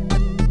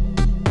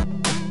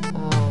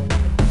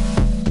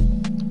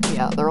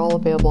 Yeah, they're all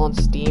available on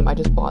Steam. I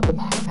just bought the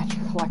Mac Venture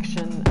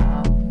Collection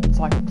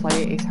so I could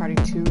play Ace Harding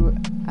 2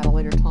 at a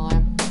later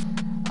time.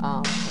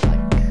 I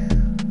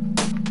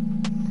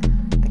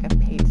think I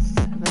paid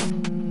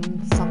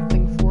 $7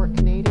 something for it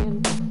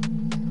Canadian.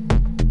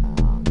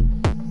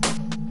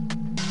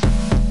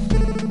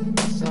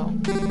 So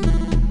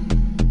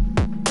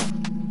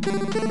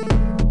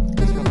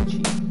it's really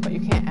cheap, but you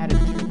can't add it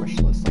to your wish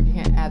list. Like, you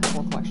can't add the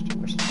whole collection to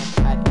your wish list. You have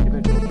to add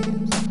individual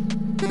games.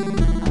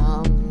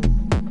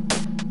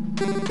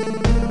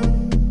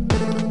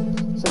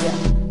 So yeah,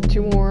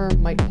 2 more,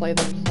 might play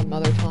them some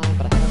other time,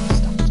 but I have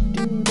stuff to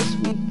do this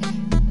week.